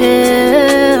leave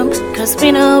him. Cause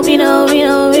we know. Billie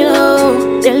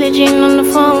Jean on the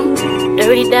phone.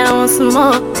 Dirty down on some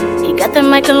more. He got the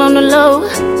Michael on the low.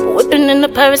 Whipping in the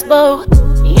Paris bowl.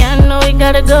 Yeah, I know he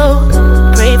gotta go.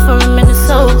 Pray for him in his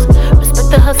soul. Respect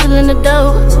the hustle and the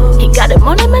dough. He got it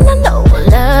more than I know.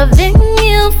 Loving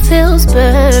you feels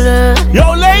better.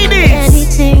 Yo,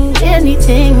 ladies.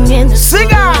 Anything in the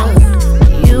singer.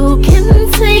 You can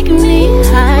take me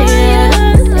higher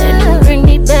and bring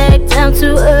me back down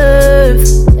to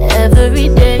earth. Every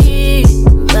day,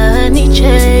 money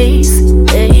chase.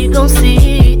 They gon'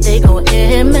 see, they gon'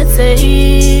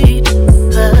 imitate.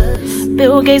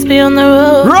 Bill Gates be on the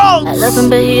road. I love him,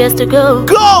 but he has to go.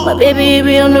 My baby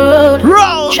be on the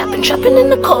road. Trapping in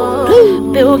the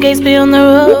cold. Bill Gates be on the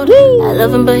road. I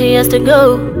love him, but he has to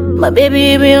go. My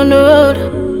baby be on the road.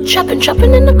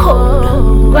 Trapping in the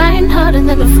cold. Grinding harder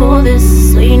than before this,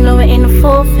 so you know it ain't a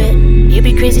forfeit. You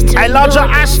be crazy too. Elijah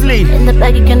Ashley. In the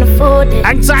bag you can afford it.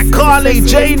 And Zach Carly,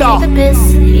 Jada.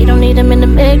 He don't need need him in the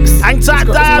mix. Hang tight,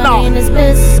 Diana.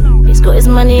 He's got his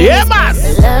money in yeah,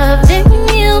 his man. Loving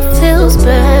you feels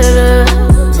better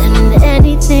than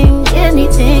anything in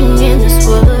this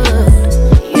world.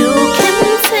 You can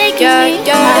take me,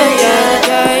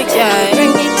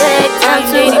 bring me back down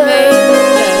to earth.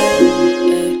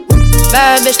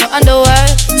 Bad bitch, no underwear.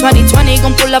 2020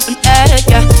 gon' pull up an egg,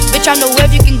 yeah. Bitch, I know where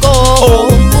you can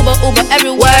go. Uber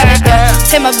everywhere, yeah.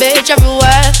 Take my bitch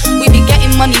everywhere. We be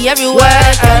getting money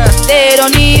everywhere, yeah. They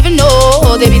don't even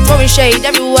know. They be throwing shade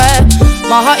everywhere.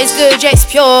 My heart is good, yeah, it's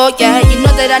pure, yeah. You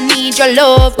know that I need your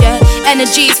love, yeah.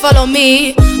 Energies follow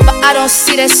me, but I don't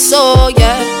see that soul,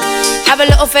 yeah. Have a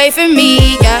little faith in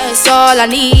me, yeah. It's all I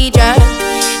need, yeah.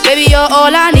 Baby, you're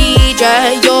all I need,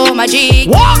 yeah. You're my G.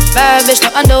 What? Bad bitch, no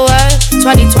underwear.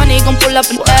 2020 gon' pull up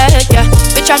an egg, yeah.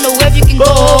 Bitch, I know where you can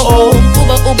go.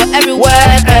 Uber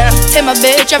everywhere, yeah. Take my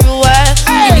bitch everywhere.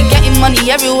 You be getting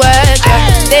money everywhere, yeah.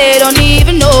 They don't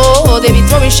even know. They be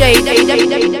throwing shade.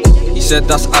 He said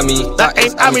that's Ami, that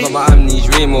ain't Ami, but my amne's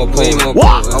way more potent.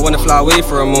 I wanna fly away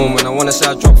for a moment. I wanna say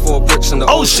I dropped 4 bricks in the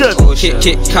ocean.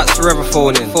 Kit Kats forever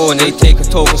phoning. They take a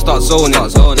talk and start zoning.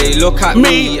 They look at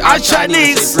me, I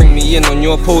Chinese. They bring me in on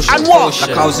your potion. And what?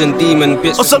 Like I was in demon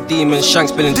bits with some demon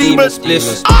shanks, spilling demon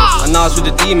spliffs. And I was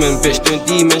with a demon bitch doing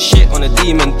demon shit on a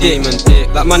demon dick.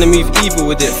 Like man, I move evil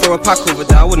with it. Throw a pack over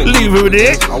there, I wouldn't leave it with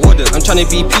it. I wouldn't. I'm trying to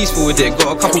be peaceful with it.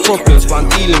 Got a couple problems, but I'm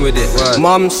dealing with it.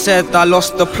 Mum said I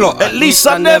lost the plot. At least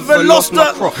I never lost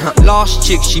my prop. Last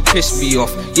chick, she pissed me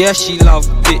off. Yeah, she loved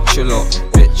bitch a lot.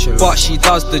 But she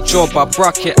does the job. I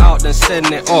brack it out, then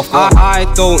send it off. I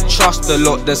don't trust a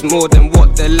lot. There's more than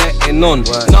what they're letting on.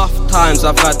 Enough times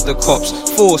I've had the cops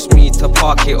force me to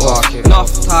park it off.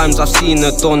 Enough times I've seen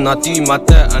a don. I do my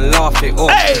dirt and laugh it off.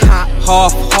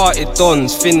 Half-hearted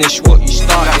dons finish what you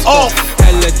started off.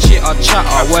 Hella chitter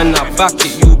chatter. When I back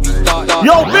it, you'll be dark.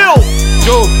 Yo, Bill.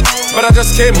 Yo, but I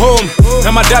just came home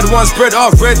and my dad wants bread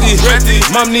already.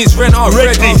 Mum needs rent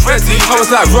already. I was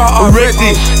like raw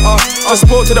already. I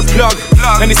spoke to the plug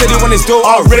and he said he want his dough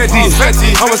already.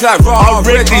 I was like raw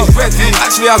already.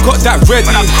 Actually I got that ready.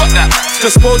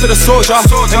 Just spoke to the soldier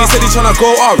and he said he tryna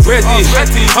go already.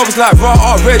 I was like raw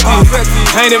already.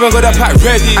 I ain't even got that pack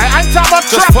ready.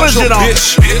 Just fuck your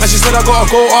bitch. And she said I gotta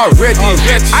go already.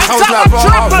 I was like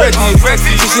raw already.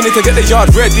 She need to get the yard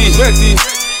ready.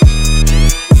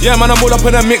 Yeah, man, I'm all up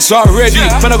in the mix already.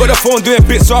 Man, I got the phone doing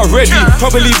bits already.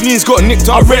 Probably means got nicked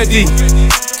already.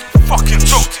 Fucking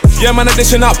joke. Yeah, man, I'm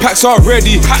dishing out packs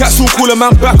already. Cats all call a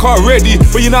man back already.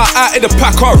 But you're not out of the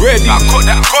pack already. I got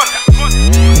that gun.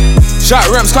 Shout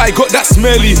Ram Sky, got that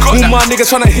smelly. All my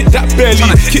niggas tryna hit that belly.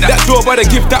 Kick that door, but I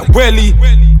give that welly.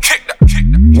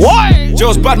 What?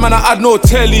 Joe's bad, man, I had no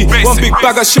telly. One big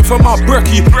bag of shit from my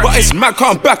Berkey. But it's mad,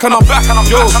 come back and I'm back.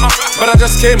 Yo, but I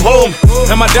just came home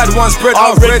and my dad wants bread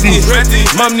already.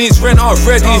 Mum needs rent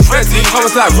already. I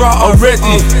was like raw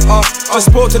already. I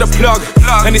spoke to the plug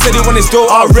and he said he want his dough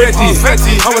already.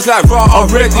 I was like raw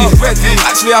already.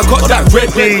 Actually I got that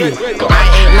ready. I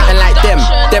ain't nothing like them.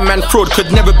 Them man fraud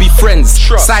could never be friends.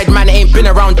 Side man ain't been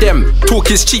around them.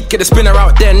 Talk is cheap, get a spinner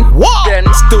out then.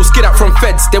 Still skid out from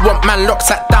feds. They want man locked,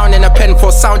 sat down in a pen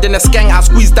for sound in a skeng. I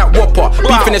squeeze that whopper.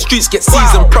 Beef in the streets get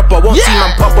seasoned proper. Won't see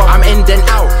man pop up. I'm in then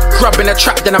out. Grabbing a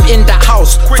trap, then I'm in that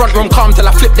house. Front room calm till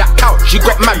I flip that couch. You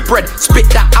got mad bread, spit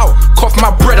that out. Cough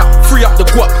my bread up, free up the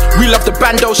guap. We love the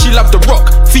bando, she love the rock.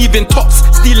 Thieving tops,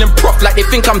 stealing prop. Like they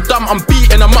think I'm dumb, I'm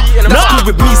beating them up. That's cool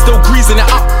with me, still greasing it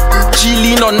up. G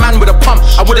lean on man with a pump.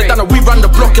 I would've done a we run the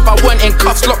block if I weren't in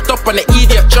cuffs. Locked up on the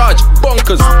idiot charge.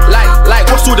 Bonkers, like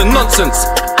what's all the nonsense?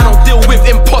 I don't deal with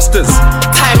imposters.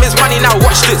 Time is money now,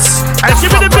 watch this. And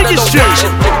give me the biggest shit.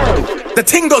 The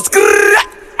ting goes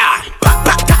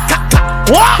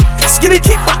what? Skinny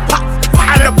keep pop pop.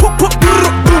 And the poop boom boom.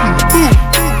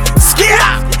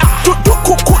 Skia. Boom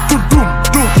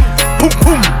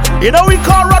boom. You know we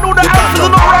can't run all the answers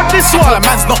and not run this one. I tell a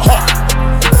man's not hot.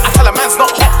 I tell a man's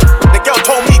not hot. The girl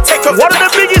told me take off. One of the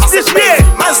biggest this year.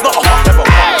 Man's not hot, never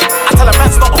hot. I tell a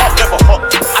man's not hot, never hot.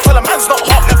 I tell a man's not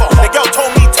hot, never hot. The girl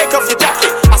told me take off your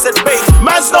jacket. I said babe,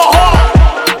 man's not hot.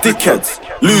 Dickheads,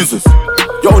 losers.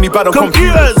 You're only bad on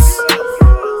computers.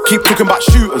 Keep talking about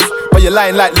shooters, but you're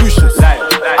lying like Lucius.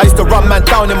 I used to run man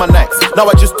down in my nights. Now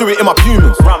I just do it in my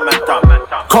Pumas.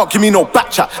 Can't give me no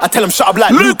back chat. I tell them shut up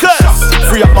like Lucas.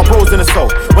 Free up my bros in the cell.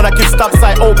 When I give stamp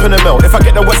site open a mill. If I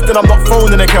get the West then I'm not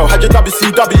phoning a girl. Had your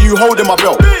WCW holding my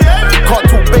belt. Can't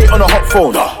talk bait on a hot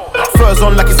phone. Furs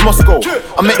on like it's Moscow.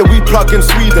 I make the weed plug in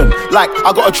Sweden. Like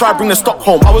I gotta try bring the stock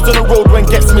home. I was on the road when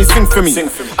Gets Me sing for me.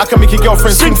 I can make your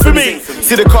girlfriend sing for me.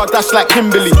 See the car dash like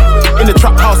Kimberly. In the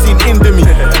trap house in Indomie.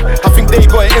 I think they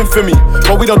got it in for me,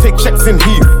 but we don't take checks in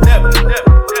Heath.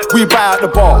 We we buy at the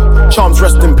bar. Charms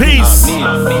rest in peace.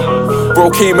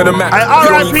 Bro came in the Mac.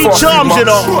 R.I.P. Charms, you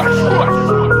know.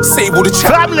 Sable the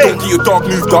chat. Family. Don't get your dog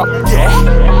moved up. Yeah.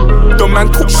 The man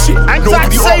talk shit.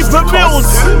 Nobody save for bills.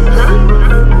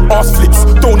 Ass flips.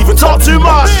 Don't even talk too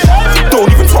much. Don't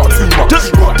even talk too much.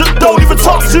 Don't even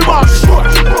talk too much.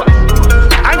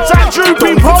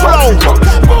 Anti-droopy polo.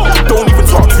 Don't even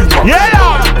talk too much.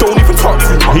 Yeah. Don't even talk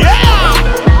too much. Yeah.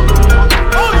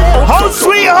 Home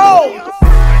sweet home.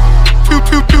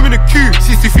 2 in the queue.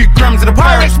 63 grams in the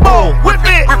Pyrex bowl. Whip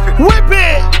it. Whip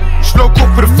it. Slow cook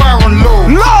with a fire on low.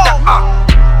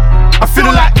 I'm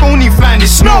feeling like Tony flying the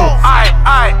snow.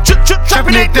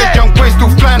 Trapping it dead, young boy still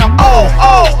flying up.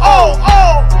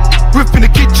 Whip in the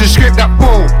kitchen, scrape that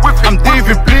bowl. I'm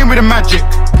David playing with the magic.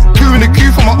 2 in the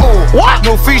queue for my O. What?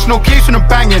 No face, no case when I'm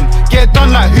banging. Get it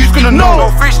done like who's gonna know?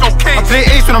 No face, no case. I play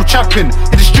ace when I'm trapping.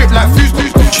 In the strip like fuse.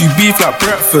 You beef like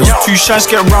breakfast. 2 shots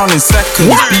get round in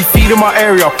seconds. Beef feed in my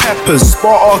area, peppers.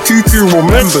 Spot our cuckoo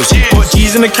members. Put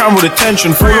G's in the camera with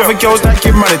attention. 4 other girls that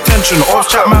give my attention. Off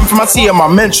chat man from my tea and my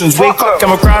mentions. Wake up, get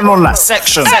my grind on like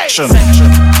section.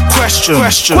 Question.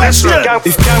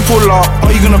 If gang pull up,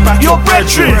 are you gonna back your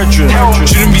brethren?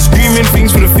 Shouldn't be screaming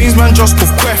things for the things, man, just go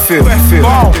queff it.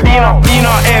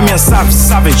 Nina, air me and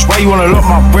savage. Why you wanna lock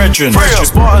my brethren?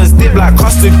 Spartans dip like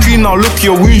custard cream. Now look at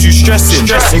your wounds, you stressing.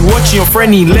 You watching your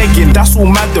friend eat legging, that's all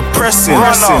mad depressing.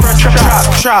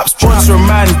 Trap, sponsor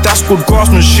man, that's good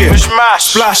craftsmanship.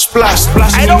 Splash,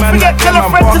 I don't forget, tell a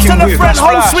friend to tell a friend.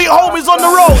 Home sweet home is on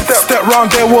the road. Step round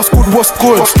there, what's good?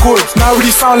 Now really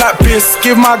sound like this.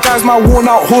 Give my guys my worn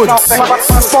out hoods. My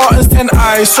Spartans 10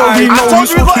 eyes, so we know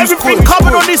who's we got everything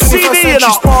covered on this CD, you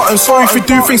know. Spartan, sorry if you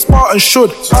do think Spartan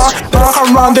should. Don't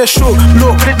come round there shook.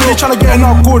 Look, they tryna get in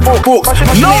our good books.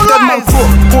 No lies.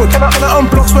 Good. Can I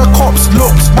unblocks where cops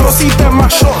look? I don't see them my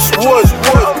shots. Wood.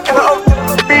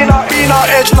 Being out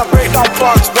edge and I break down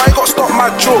bugs. Why you gotta stop my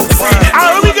jokes?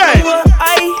 Here we go.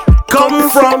 I come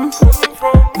from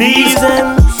these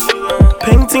ends.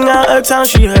 Painting out of town,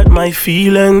 she hurt my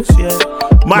feelings. Yeah.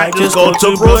 Might just go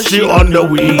to brush you on the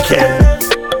weekend.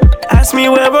 Ask me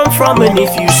where I'm from, and if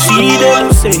you see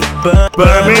them, say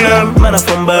Birmingham. Man, I'm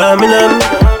from Birmingham.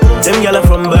 Them gyal are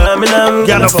from Birmingham.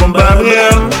 Gyal are from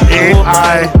Birmingham.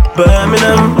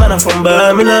 Birmingham. Man, I'm from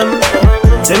Birmingham.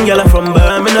 Them gyal are from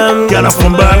Birmingham. Gyal are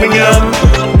from Birmingham.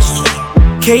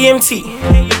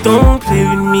 KMT, don't play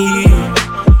with me.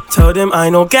 Tell them I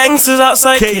know gangsters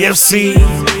outside KFC.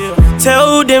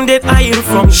 Tell them that I am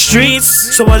from the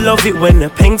streets. So I love it when the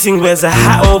painting wears a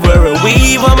hat over a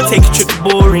weave. I'ma take a trip to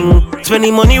Boring,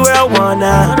 spending money where I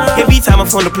wanna. Every time I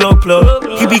phone the plug,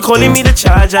 he be calling me the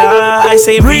charger. I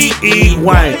say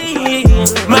rewind.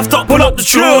 Man, stop, pull up the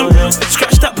tune.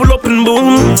 Scratch that, pull up and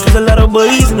boom. Cause a lot of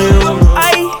boys know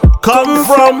I come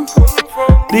from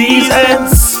these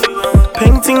ends.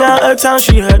 Painting out of town,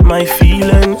 she hurt my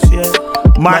feelings. Yeah.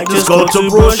 Might just go to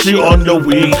Brushy on the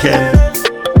weekend.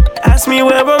 Ask me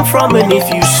where I'm from, and if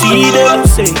you see them,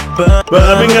 say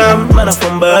Birmingham. Man, I'm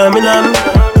from Birmingham.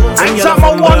 I tell my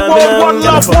one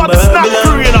love, one snap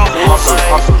crew, you know.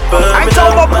 I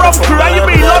tell my bro crew, how you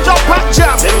mean? Lodge up, pack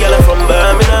jam. Them gyal are from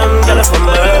Birmingham, gyal are from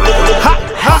Birmingham.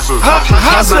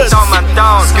 Hazard.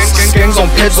 Gangs on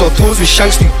peds or toes with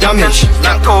shanks do damage.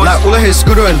 Like all of his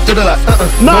scooter and did it like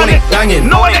no neck banging.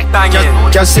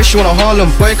 Gal says she want a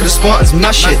Harlem boy, cause the Spartans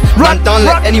mash it. Man down,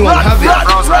 let anyone have it.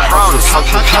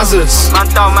 Hazards.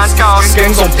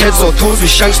 Gangs on peds or toes with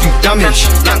shanks do damage.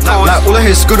 Like all of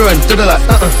his scooter and did it like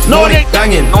no neck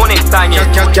banging.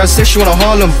 Gal says she want a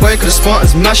Harlem boy, cause the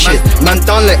Spartans mash it. Man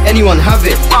down, let anyone have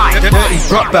it. Dirty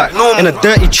rock back in a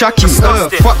dirty trackie.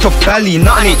 Fucked off belly,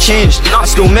 nothing ain't changed. I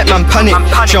still met man panic.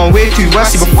 John way too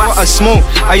wassy before I smoke.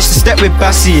 I used to step with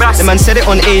Bassy. The man said it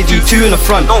on AD, 2 in the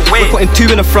front. We're putting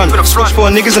 2 in the front. Switch 4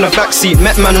 niggas in the backseat.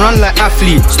 Met man run like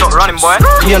athlete. Stop running, boy.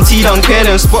 EMT down here,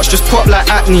 them spots just pop like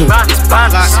acne.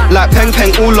 Like peng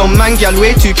all on man, gal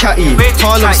way too catty.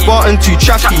 Harlem Spartan too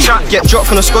trappy. Get dropped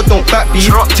from the squad, don't backbeat.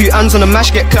 2 hands on the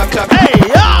mash, get clap. Hey,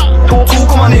 yeah. Talk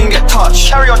on my name, get touched.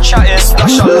 Carry on chatting.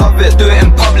 Splash, I love it. Do it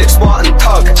in public, Spartan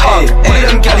tug. All of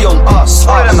them galley on us.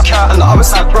 And the cat and the other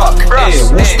side Brock.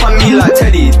 Wash on me like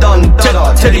Teddy. Dun,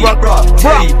 Teddy Brock.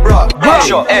 Talk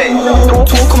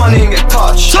on my name, get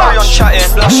touched. Carry on chatting.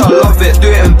 Splash, I love it.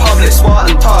 Do it in public,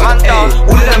 Spartan tug.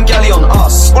 All of them galley on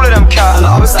us. All of them cat and the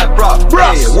other side Brock.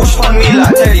 Wash on me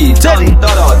like Teddy. Dun,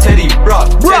 Teddy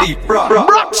Brock.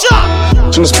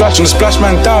 Tryna splash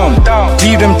man down.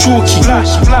 Leave them chalky.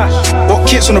 What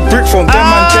kits on the brick phone? Them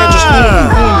man there just moving.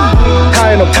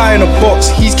 tie in a box.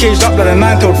 He's caged up like a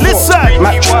 9-tailed fox.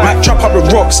 Mac trap up the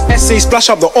rocks. SA splash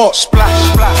up the ops.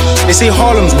 They say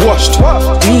Harlem's washed.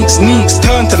 Neeks,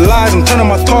 turn to lies and turning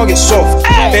my target soft.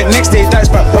 Then next day dice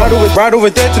back, ride over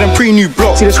there to them pre-new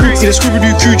block. See the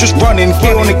Scooby-Doo crew just running.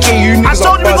 Get on the KU niggas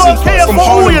up buzzing. From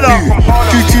Harlem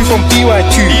QQ from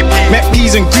BY2. Met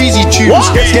P's and greasy tubes.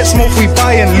 Get smoke, we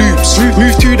buy and loops.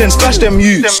 Move to then splash them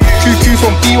youths. QQ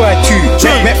from BY2.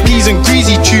 Met P's and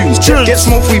greasy tubes. Get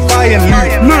smoke, we buy and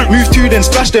loot. Move to then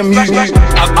splash them youths.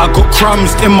 I got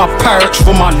crumbs in my parrots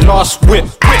for my last whip.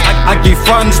 I gave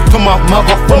funds to my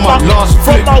mother for my last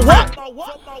flip. From my what?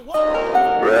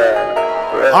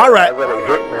 Alright.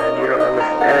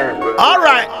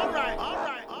 Alright.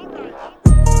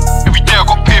 Every day I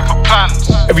got paper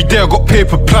plans. Every day I got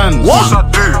paper plans. What I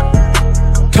do?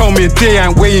 Tell me a day I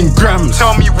ain't weighing grams.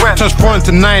 Tell me when. Just 4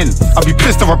 to 9. I'll be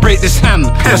pissed if I break this hand.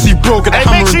 I see bro get the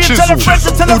hammer and chisel.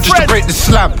 All just to break the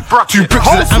slab. 2 bricks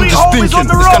and I'm just thinking.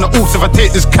 It's kinda awesome if I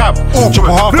take this cab. Chop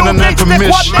a half and a 9 per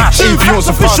mish. If you want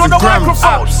 1,000 grams.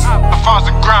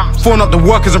 1,000 grams. Phone up the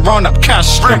workers and round up cash.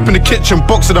 Step in the kitchen,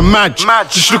 box of the madge.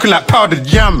 Just looking like powdered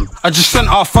yam. I just sent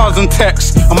out 1,000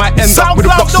 texts. I might end up with a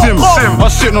box sim. I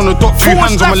was sitting on the dock, 2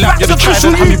 hands on my lap. Yeah, the tried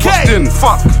and had me boxed in.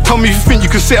 Fuck. Tell me if you think you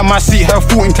can sit on my seat, have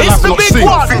 14 till I not sing.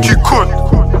 I think you could.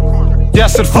 Yeah, I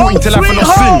said 14 till I not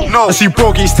sing. I see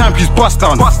bro get his timepiece bust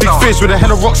down. Big face with a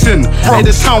hella rocks in. Hit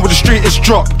the town with the straightest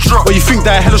drop. Where you think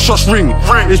that a hella shots ring.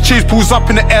 His cheese pulls up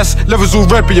in the S, levels all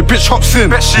red, but your bitch hops in.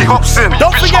 Bet she hops in.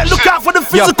 Don't forget, look out for the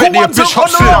physical ones bitch on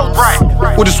the road.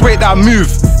 All this weight that I move,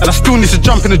 and I still need to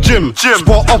jump in the gym.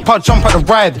 Spot up, I jump at the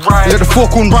ride. Let the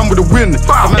fork on run with the win. The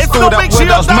man stole that word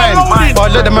that was mine,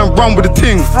 but I let the man run with the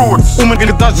ting. All my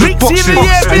nigga does is boxing,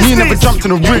 and he never jumped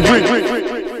in the ring.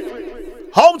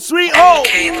 Home sweet home.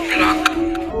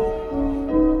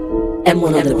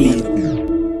 M1 on the beat.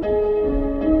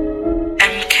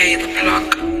 MK the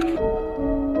plug.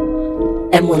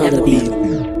 M1 on the beat.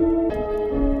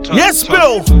 Yes,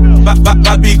 Bill.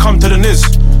 Bad B come to the Niz.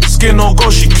 Skin or go,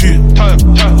 she cute.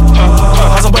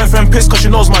 Has a boyfriend pissed cause she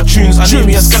knows my tunes. I need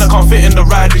me a skin, I can't fit in the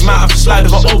ride. We might have to slide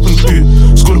with an open boot.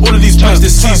 Scored all of these points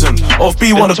this season. Off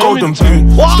B won a golden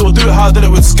boot. Still do it how I did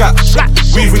it with Scat.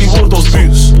 We really wore those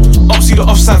boots. Up see the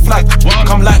offside flag.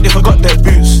 Come like they forgot their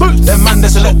boots. Them man they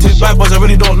selected bad boys, I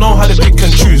really don't know how they pick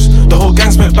and choose. The whole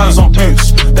gang spent bands on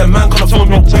boots. Them man can't afford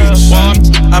no boots.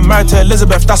 I'm married to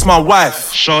Elizabeth, that's my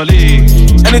wife. Charlie.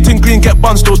 Anything green get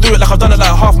buns, still do it like I've done it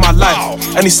like half my life.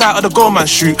 Any side of the goal man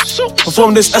shoot.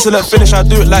 Perform this excellent finish, I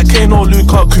do it like Kane or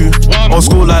Lukaku. Old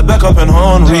school like Beckham and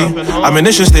Henry.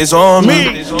 Ammunition stays on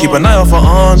me. Keep an eye out for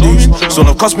Andes. Son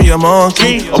of cost me a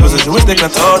monkey. Opposition wish they can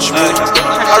touch me.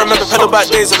 I remember pedal back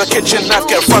days of a kitchen knife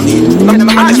get fronty.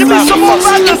 Give me some more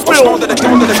madness, Bill.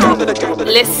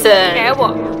 Listen, yeah,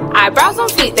 what? Eyebrows on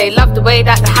fleek, they love the way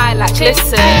that the highlight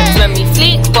glistens. When we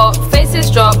fleek, but faces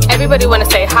drop, everybody wanna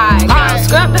say hi.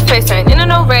 Screw up the face, ain't in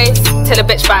no race, till a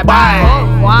bitch bye-bye.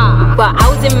 Oh, wow. But I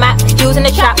was in Mac, he was in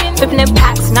the trap, flipping them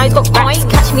packs, now he's got racks,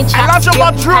 catch me chat. That's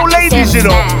about true ladies, you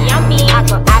know. Yummy, I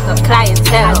got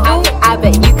clientele, I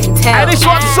bet you can tell. And this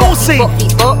one's saucy.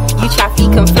 You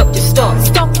traffic and flip, just stop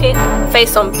it.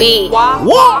 Face on B.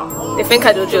 What? They think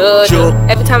I do juju.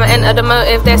 Every time I enter the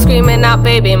motive, they're screaming out,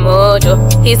 baby mojo.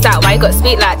 He's that, why you got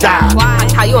speak like that?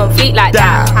 How you on feet like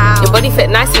that? Your body fit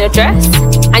nice in your dress,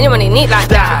 and your money neat like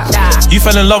that. You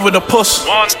fell in love with the puss,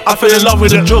 I fell in love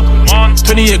with the jug.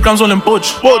 28 grams on them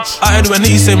budge. I heard when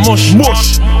he say mush.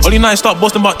 Only night start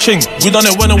busting about ching. We done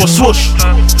it when it was swoosh.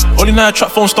 Only night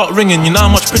trap phone start ringing. You know how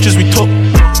much pictures we took.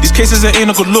 These cases it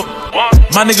ain't a good look.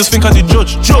 My niggas think I do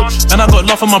judge. And I got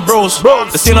love for my bros.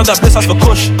 The saying of that bliss has for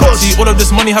kush. See all of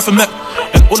this money have to met,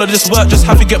 and all of this work just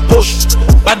have to get pushed.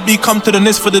 Bad B come to the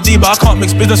Nis for the D, but I can't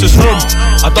mix business with him.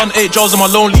 I done 8 jobs on my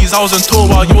lonelies. I was on tour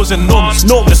while you was in Nums.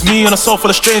 Just me and a soul full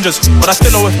of strangers, but I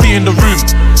still always be in the room.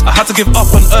 I had to give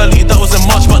up on early, that was in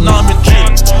March, but now I'm in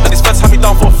June. And these feds have me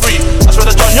down for free. I swear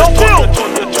the judge just told me.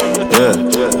 Yeah,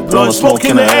 blowing smoke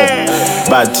in the air.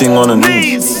 Bad thing on the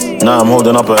knees. Now I'm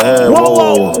holding up her head.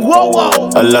 Whoa, whoa.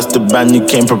 I lost the band, you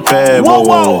came prepared. Whoa,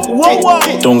 whoa.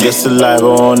 Don't get saliva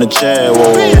on the chair.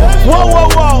 Whoa, whoa,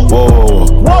 whoa.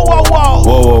 Whoa, whoa, whoa.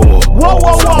 Whoa,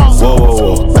 whoa, whoa.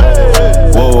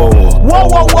 Whoa,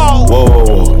 whoa, whoa.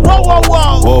 Whoa, whoa, whoa.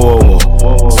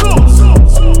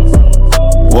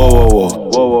 Whoa, whoa,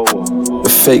 whoa. The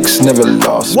fakes never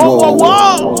lost.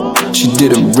 Whoa. She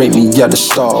didn't rate me at the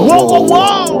start.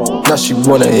 Whoa. Now she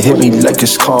wanna hit me like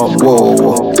it's calm.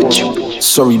 Whoa.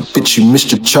 Sorry, bitch, you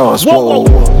missed your chance. Whoa.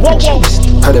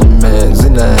 Had a man's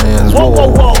in the hands.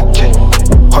 Whoa.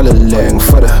 Holla lang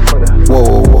for the.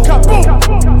 Whoa.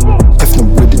 Hefner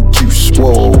with the juice.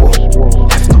 Whoa.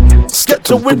 Skepta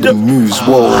the rhythm moves,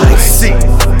 whoa.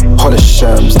 Hotter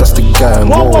shams, that's the gang,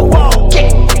 whoa.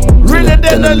 Realer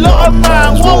than a lot of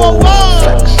man, whoa.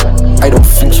 I don't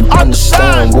think you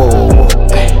understand, whoa.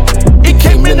 It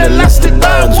came in elastic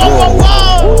bands, whoa.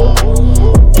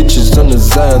 Bitches on the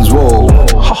Zans, whoa.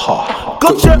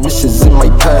 Got your misses in my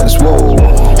pants, whoa.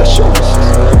 That's your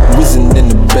missus. Risen in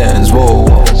the bands, whoa.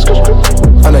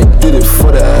 And I did it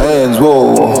for the hands,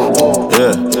 whoa.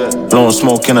 Yeah, blowing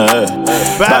smoke in the air.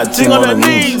 Bad thing on the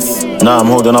knees. Now I'm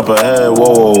holding up her head,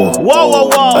 whoa.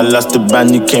 I lost the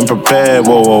band, you came prepared,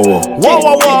 whoa.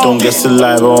 Don't get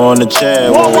saliva on the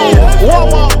chair, whoa.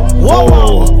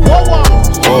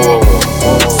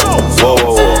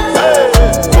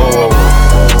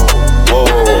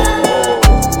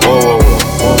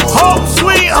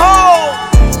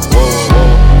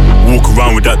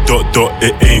 That dot,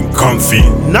 it ain't comfy.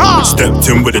 Nah. Stepped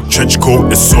in with a trench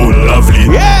coat, it's so lovely.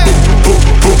 Yeah.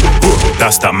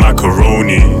 That's that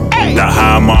macaroni. Hey. That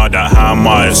hammer,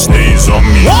 it stays on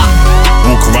me. What?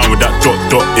 Walk around with that dot,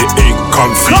 it ain't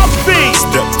comfy.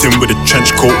 Stepped in with a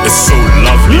trench coat, it's so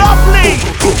lovely.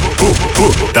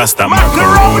 That's that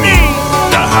macaroni.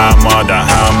 That hammer,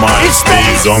 it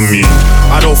stays on me.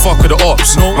 I don't fuck with the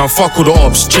ops, no. Man fuck with the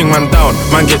ops. Ching man down,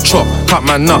 man get chopped. Cut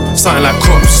man up, something like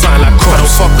crops. I don't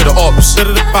fuck with the ops.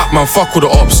 Man fuck with the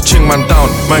ops. Ching man down,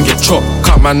 man get chopped.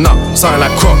 Cut man up, something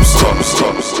like crops.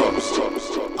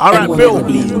 Alright, Bill.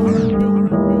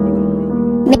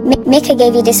 Mika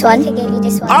gave you this one.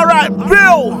 Alright,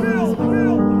 Bill.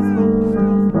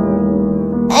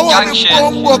 Gang shit.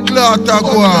 All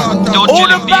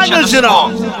the bangers, you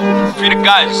know. Free the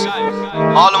guys.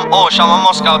 Harlem Osh, I'm a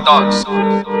Moscow dogs.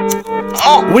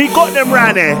 We got them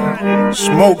right there.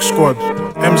 Smoke Squad,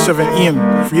 M7 Ian,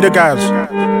 free the guys.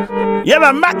 Yeah,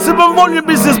 man, maximum volume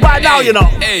business by now, you know.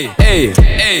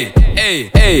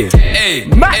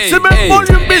 Maximum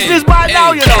volume business by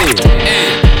now, you know.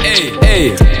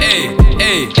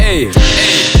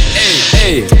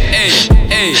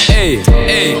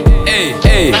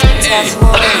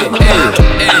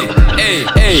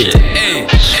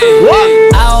 What?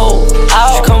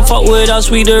 Ow. Come fuck with us,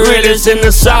 we the realest in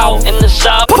the south.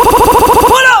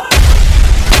 Put up!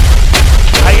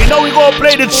 And you know we gonna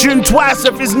play the tune twice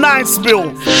if it's 9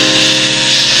 spill.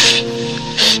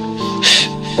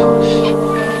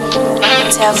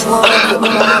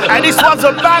 And this one's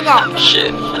a banger.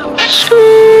 Shit.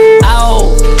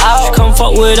 Ow. Come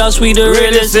fuck with us, we the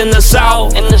realest in the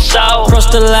south.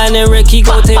 Cross the line and Ricky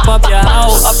go tape up your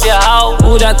house.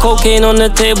 All that cocaine on the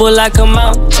table like a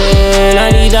mountain.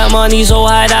 I need that money so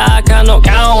high that I cannot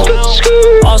count.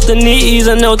 Ask the nitties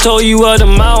and they'll tell you what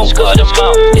amount.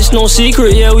 It's no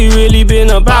secret, yeah, we really been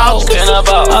about.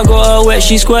 I got her wet,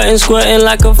 she squirting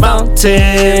like a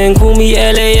fountain. Call me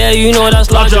LA, yeah, you know that's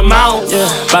large amount. Yeah.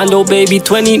 Bando baby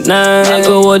 29, I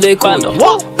got what they call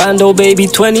it. Bando baby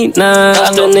 29,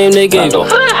 that's the name they gave it.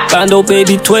 Bando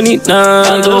baby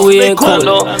 29, so we ain't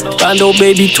cool. Bando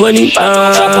baby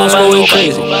 29, so we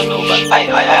crazy.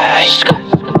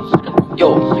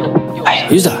 Yo,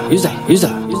 who's that?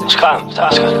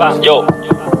 Yo.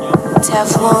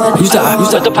 Use the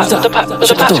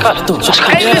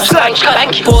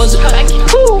Pause.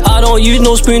 I don't use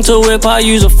no spoon to whip, I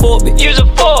use a fork.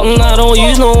 I don't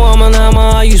use no arm and hammer,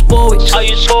 I use Borwick.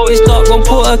 It's dark, gon'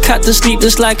 put a cat to sleep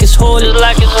just like it's holy.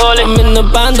 I'm in the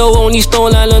bando, only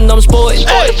Stone Island, I'm sporting.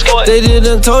 They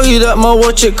didn't tell you that my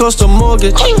watch, it cost a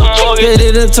mortgage. They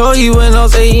didn't tell you when I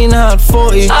was 18, I had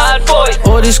 40.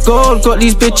 All this gold, got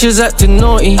these bitches acting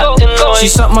naughty. She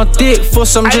sucked my dick for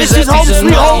some Giuseppe's and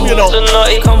naughty.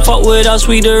 Come fuck with us,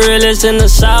 we the realest in the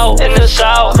south.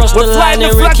 Cross the line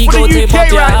and Ricky go tape up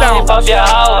your house.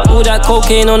 All that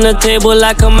cocaine on the table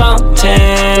like a mountain.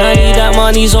 I need that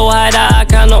money so high that I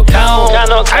cannot count.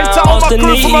 Ask the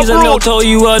nitties and they'll tell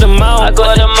you what amount.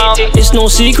 It's no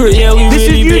secret, yeah, we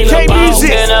really been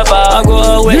about. I got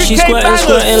her wet, she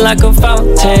squirting like a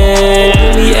fountain.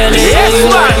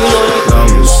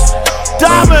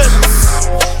 Diamonds.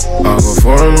 I got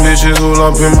foreign bitches all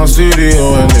up in my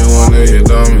studio and they wanna hear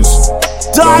diamonds.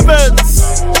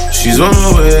 She's on the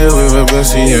way with her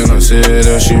bestie and I said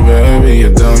that she better be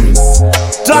a diamond.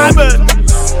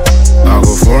 I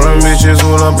got foreign bitches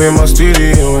all up in my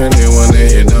studio and they wanna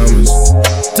hear diamonds.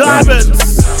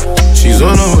 She's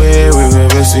on the way with her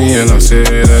bestie and I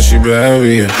said that she better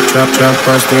be a trap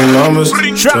house doing numbers.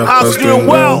 Trap house doing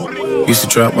well. Used to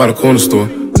trap by the corner store.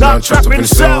 Now I'm trapped up in the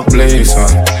cell, blaze,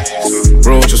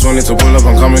 Bro, just wanted to pull up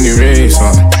and come and erase,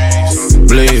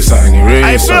 Blaze,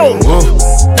 erase, Whoa,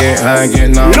 get high, get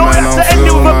now, man, I'm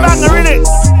feeling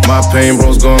my pain,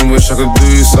 bro's gone, wish I could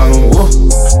do something, whoa.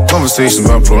 conversations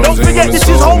about problems. Don't forget, this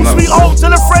is home sweet home. Tell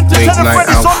a friend to tell a friend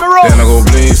it's on the road. Then I go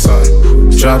blaze, son.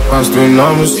 Trap house doing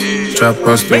numbers. Trap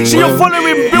house doing Make sure you're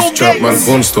following Bill Gates. Trap by the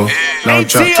gun store. Now I'm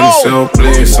trapped in the cell,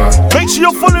 blaze, son. Make sure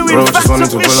you're following Facts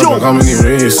Official. How many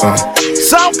rays, son?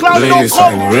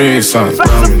 SoundCloud.com.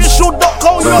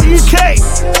 FactsOfficial.co.uk.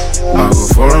 I go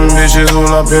foreign bitches all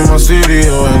up in my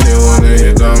studio and they wanna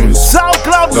hear diamonds.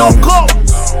 SoundCloud.com.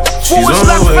 She's on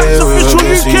the way with a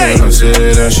Bessie and I said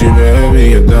that she better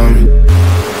be a diamond.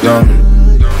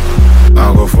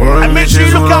 I go foreign and make sure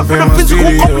you look out for the physical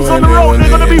copies on the road. They're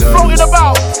gonna be floating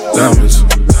about. Diamonds.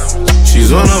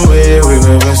 She's on the way with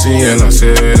a Bessie and I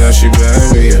said that she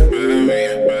better be a.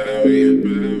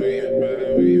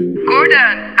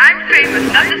 Gordon, I'm famous,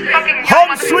 not this fucking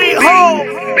home sweet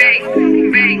home.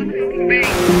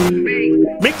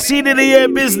 Mixing in the air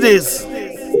business.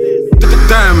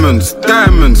 Diamonds,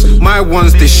 my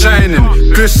ones they shining.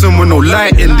 Glisten with no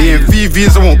lighting. The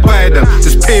MVVs I won't buy them.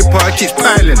 This paper it keeps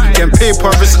piling. Getting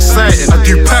paper is exciting. I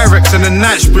do Pyrex and the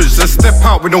Knightsbridge and step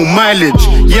out with no mileage.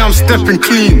 Yeah, I'm stepping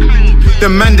clean. The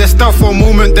man they start for a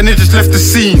moment, then they just left the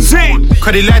scene.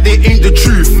 Cause they like they ain't the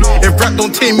truth. If rap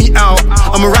don't take me out,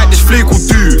 I'ma write this flake will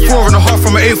do. 4.5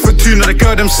 from an 8'2". Now the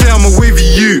girl them say I'm a wavy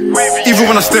you. Even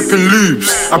when I step in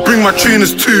lubes, I bring my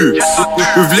trainers too.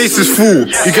 With laces full,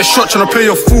 you get shot trying to play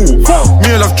your fool.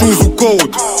 Me I love jewels with gold,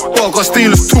 but I got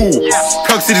stainless tool.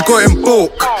 Plug city's got it in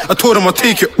bulk, I told him I'll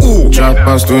take it all. Trap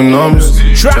house doing numbers,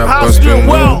 trap house doing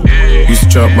well. Used to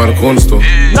trap by the corner store,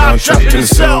 now I'm trapped in the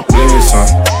cell. Blaze, son.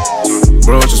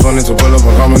 Bro, just wanted to pull up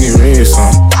on how many rays,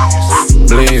 son.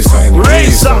 Blaze, son.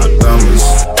 Rays, son.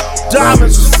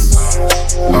 Diamonds.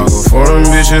 I go foreign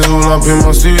bitches all up in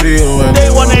my studio and they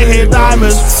wanna hear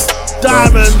diamonds.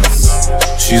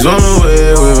 She's on the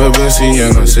way with a Bessie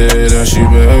and I said that she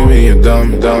better be a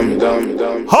diamond.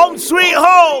 Home sweet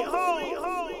home.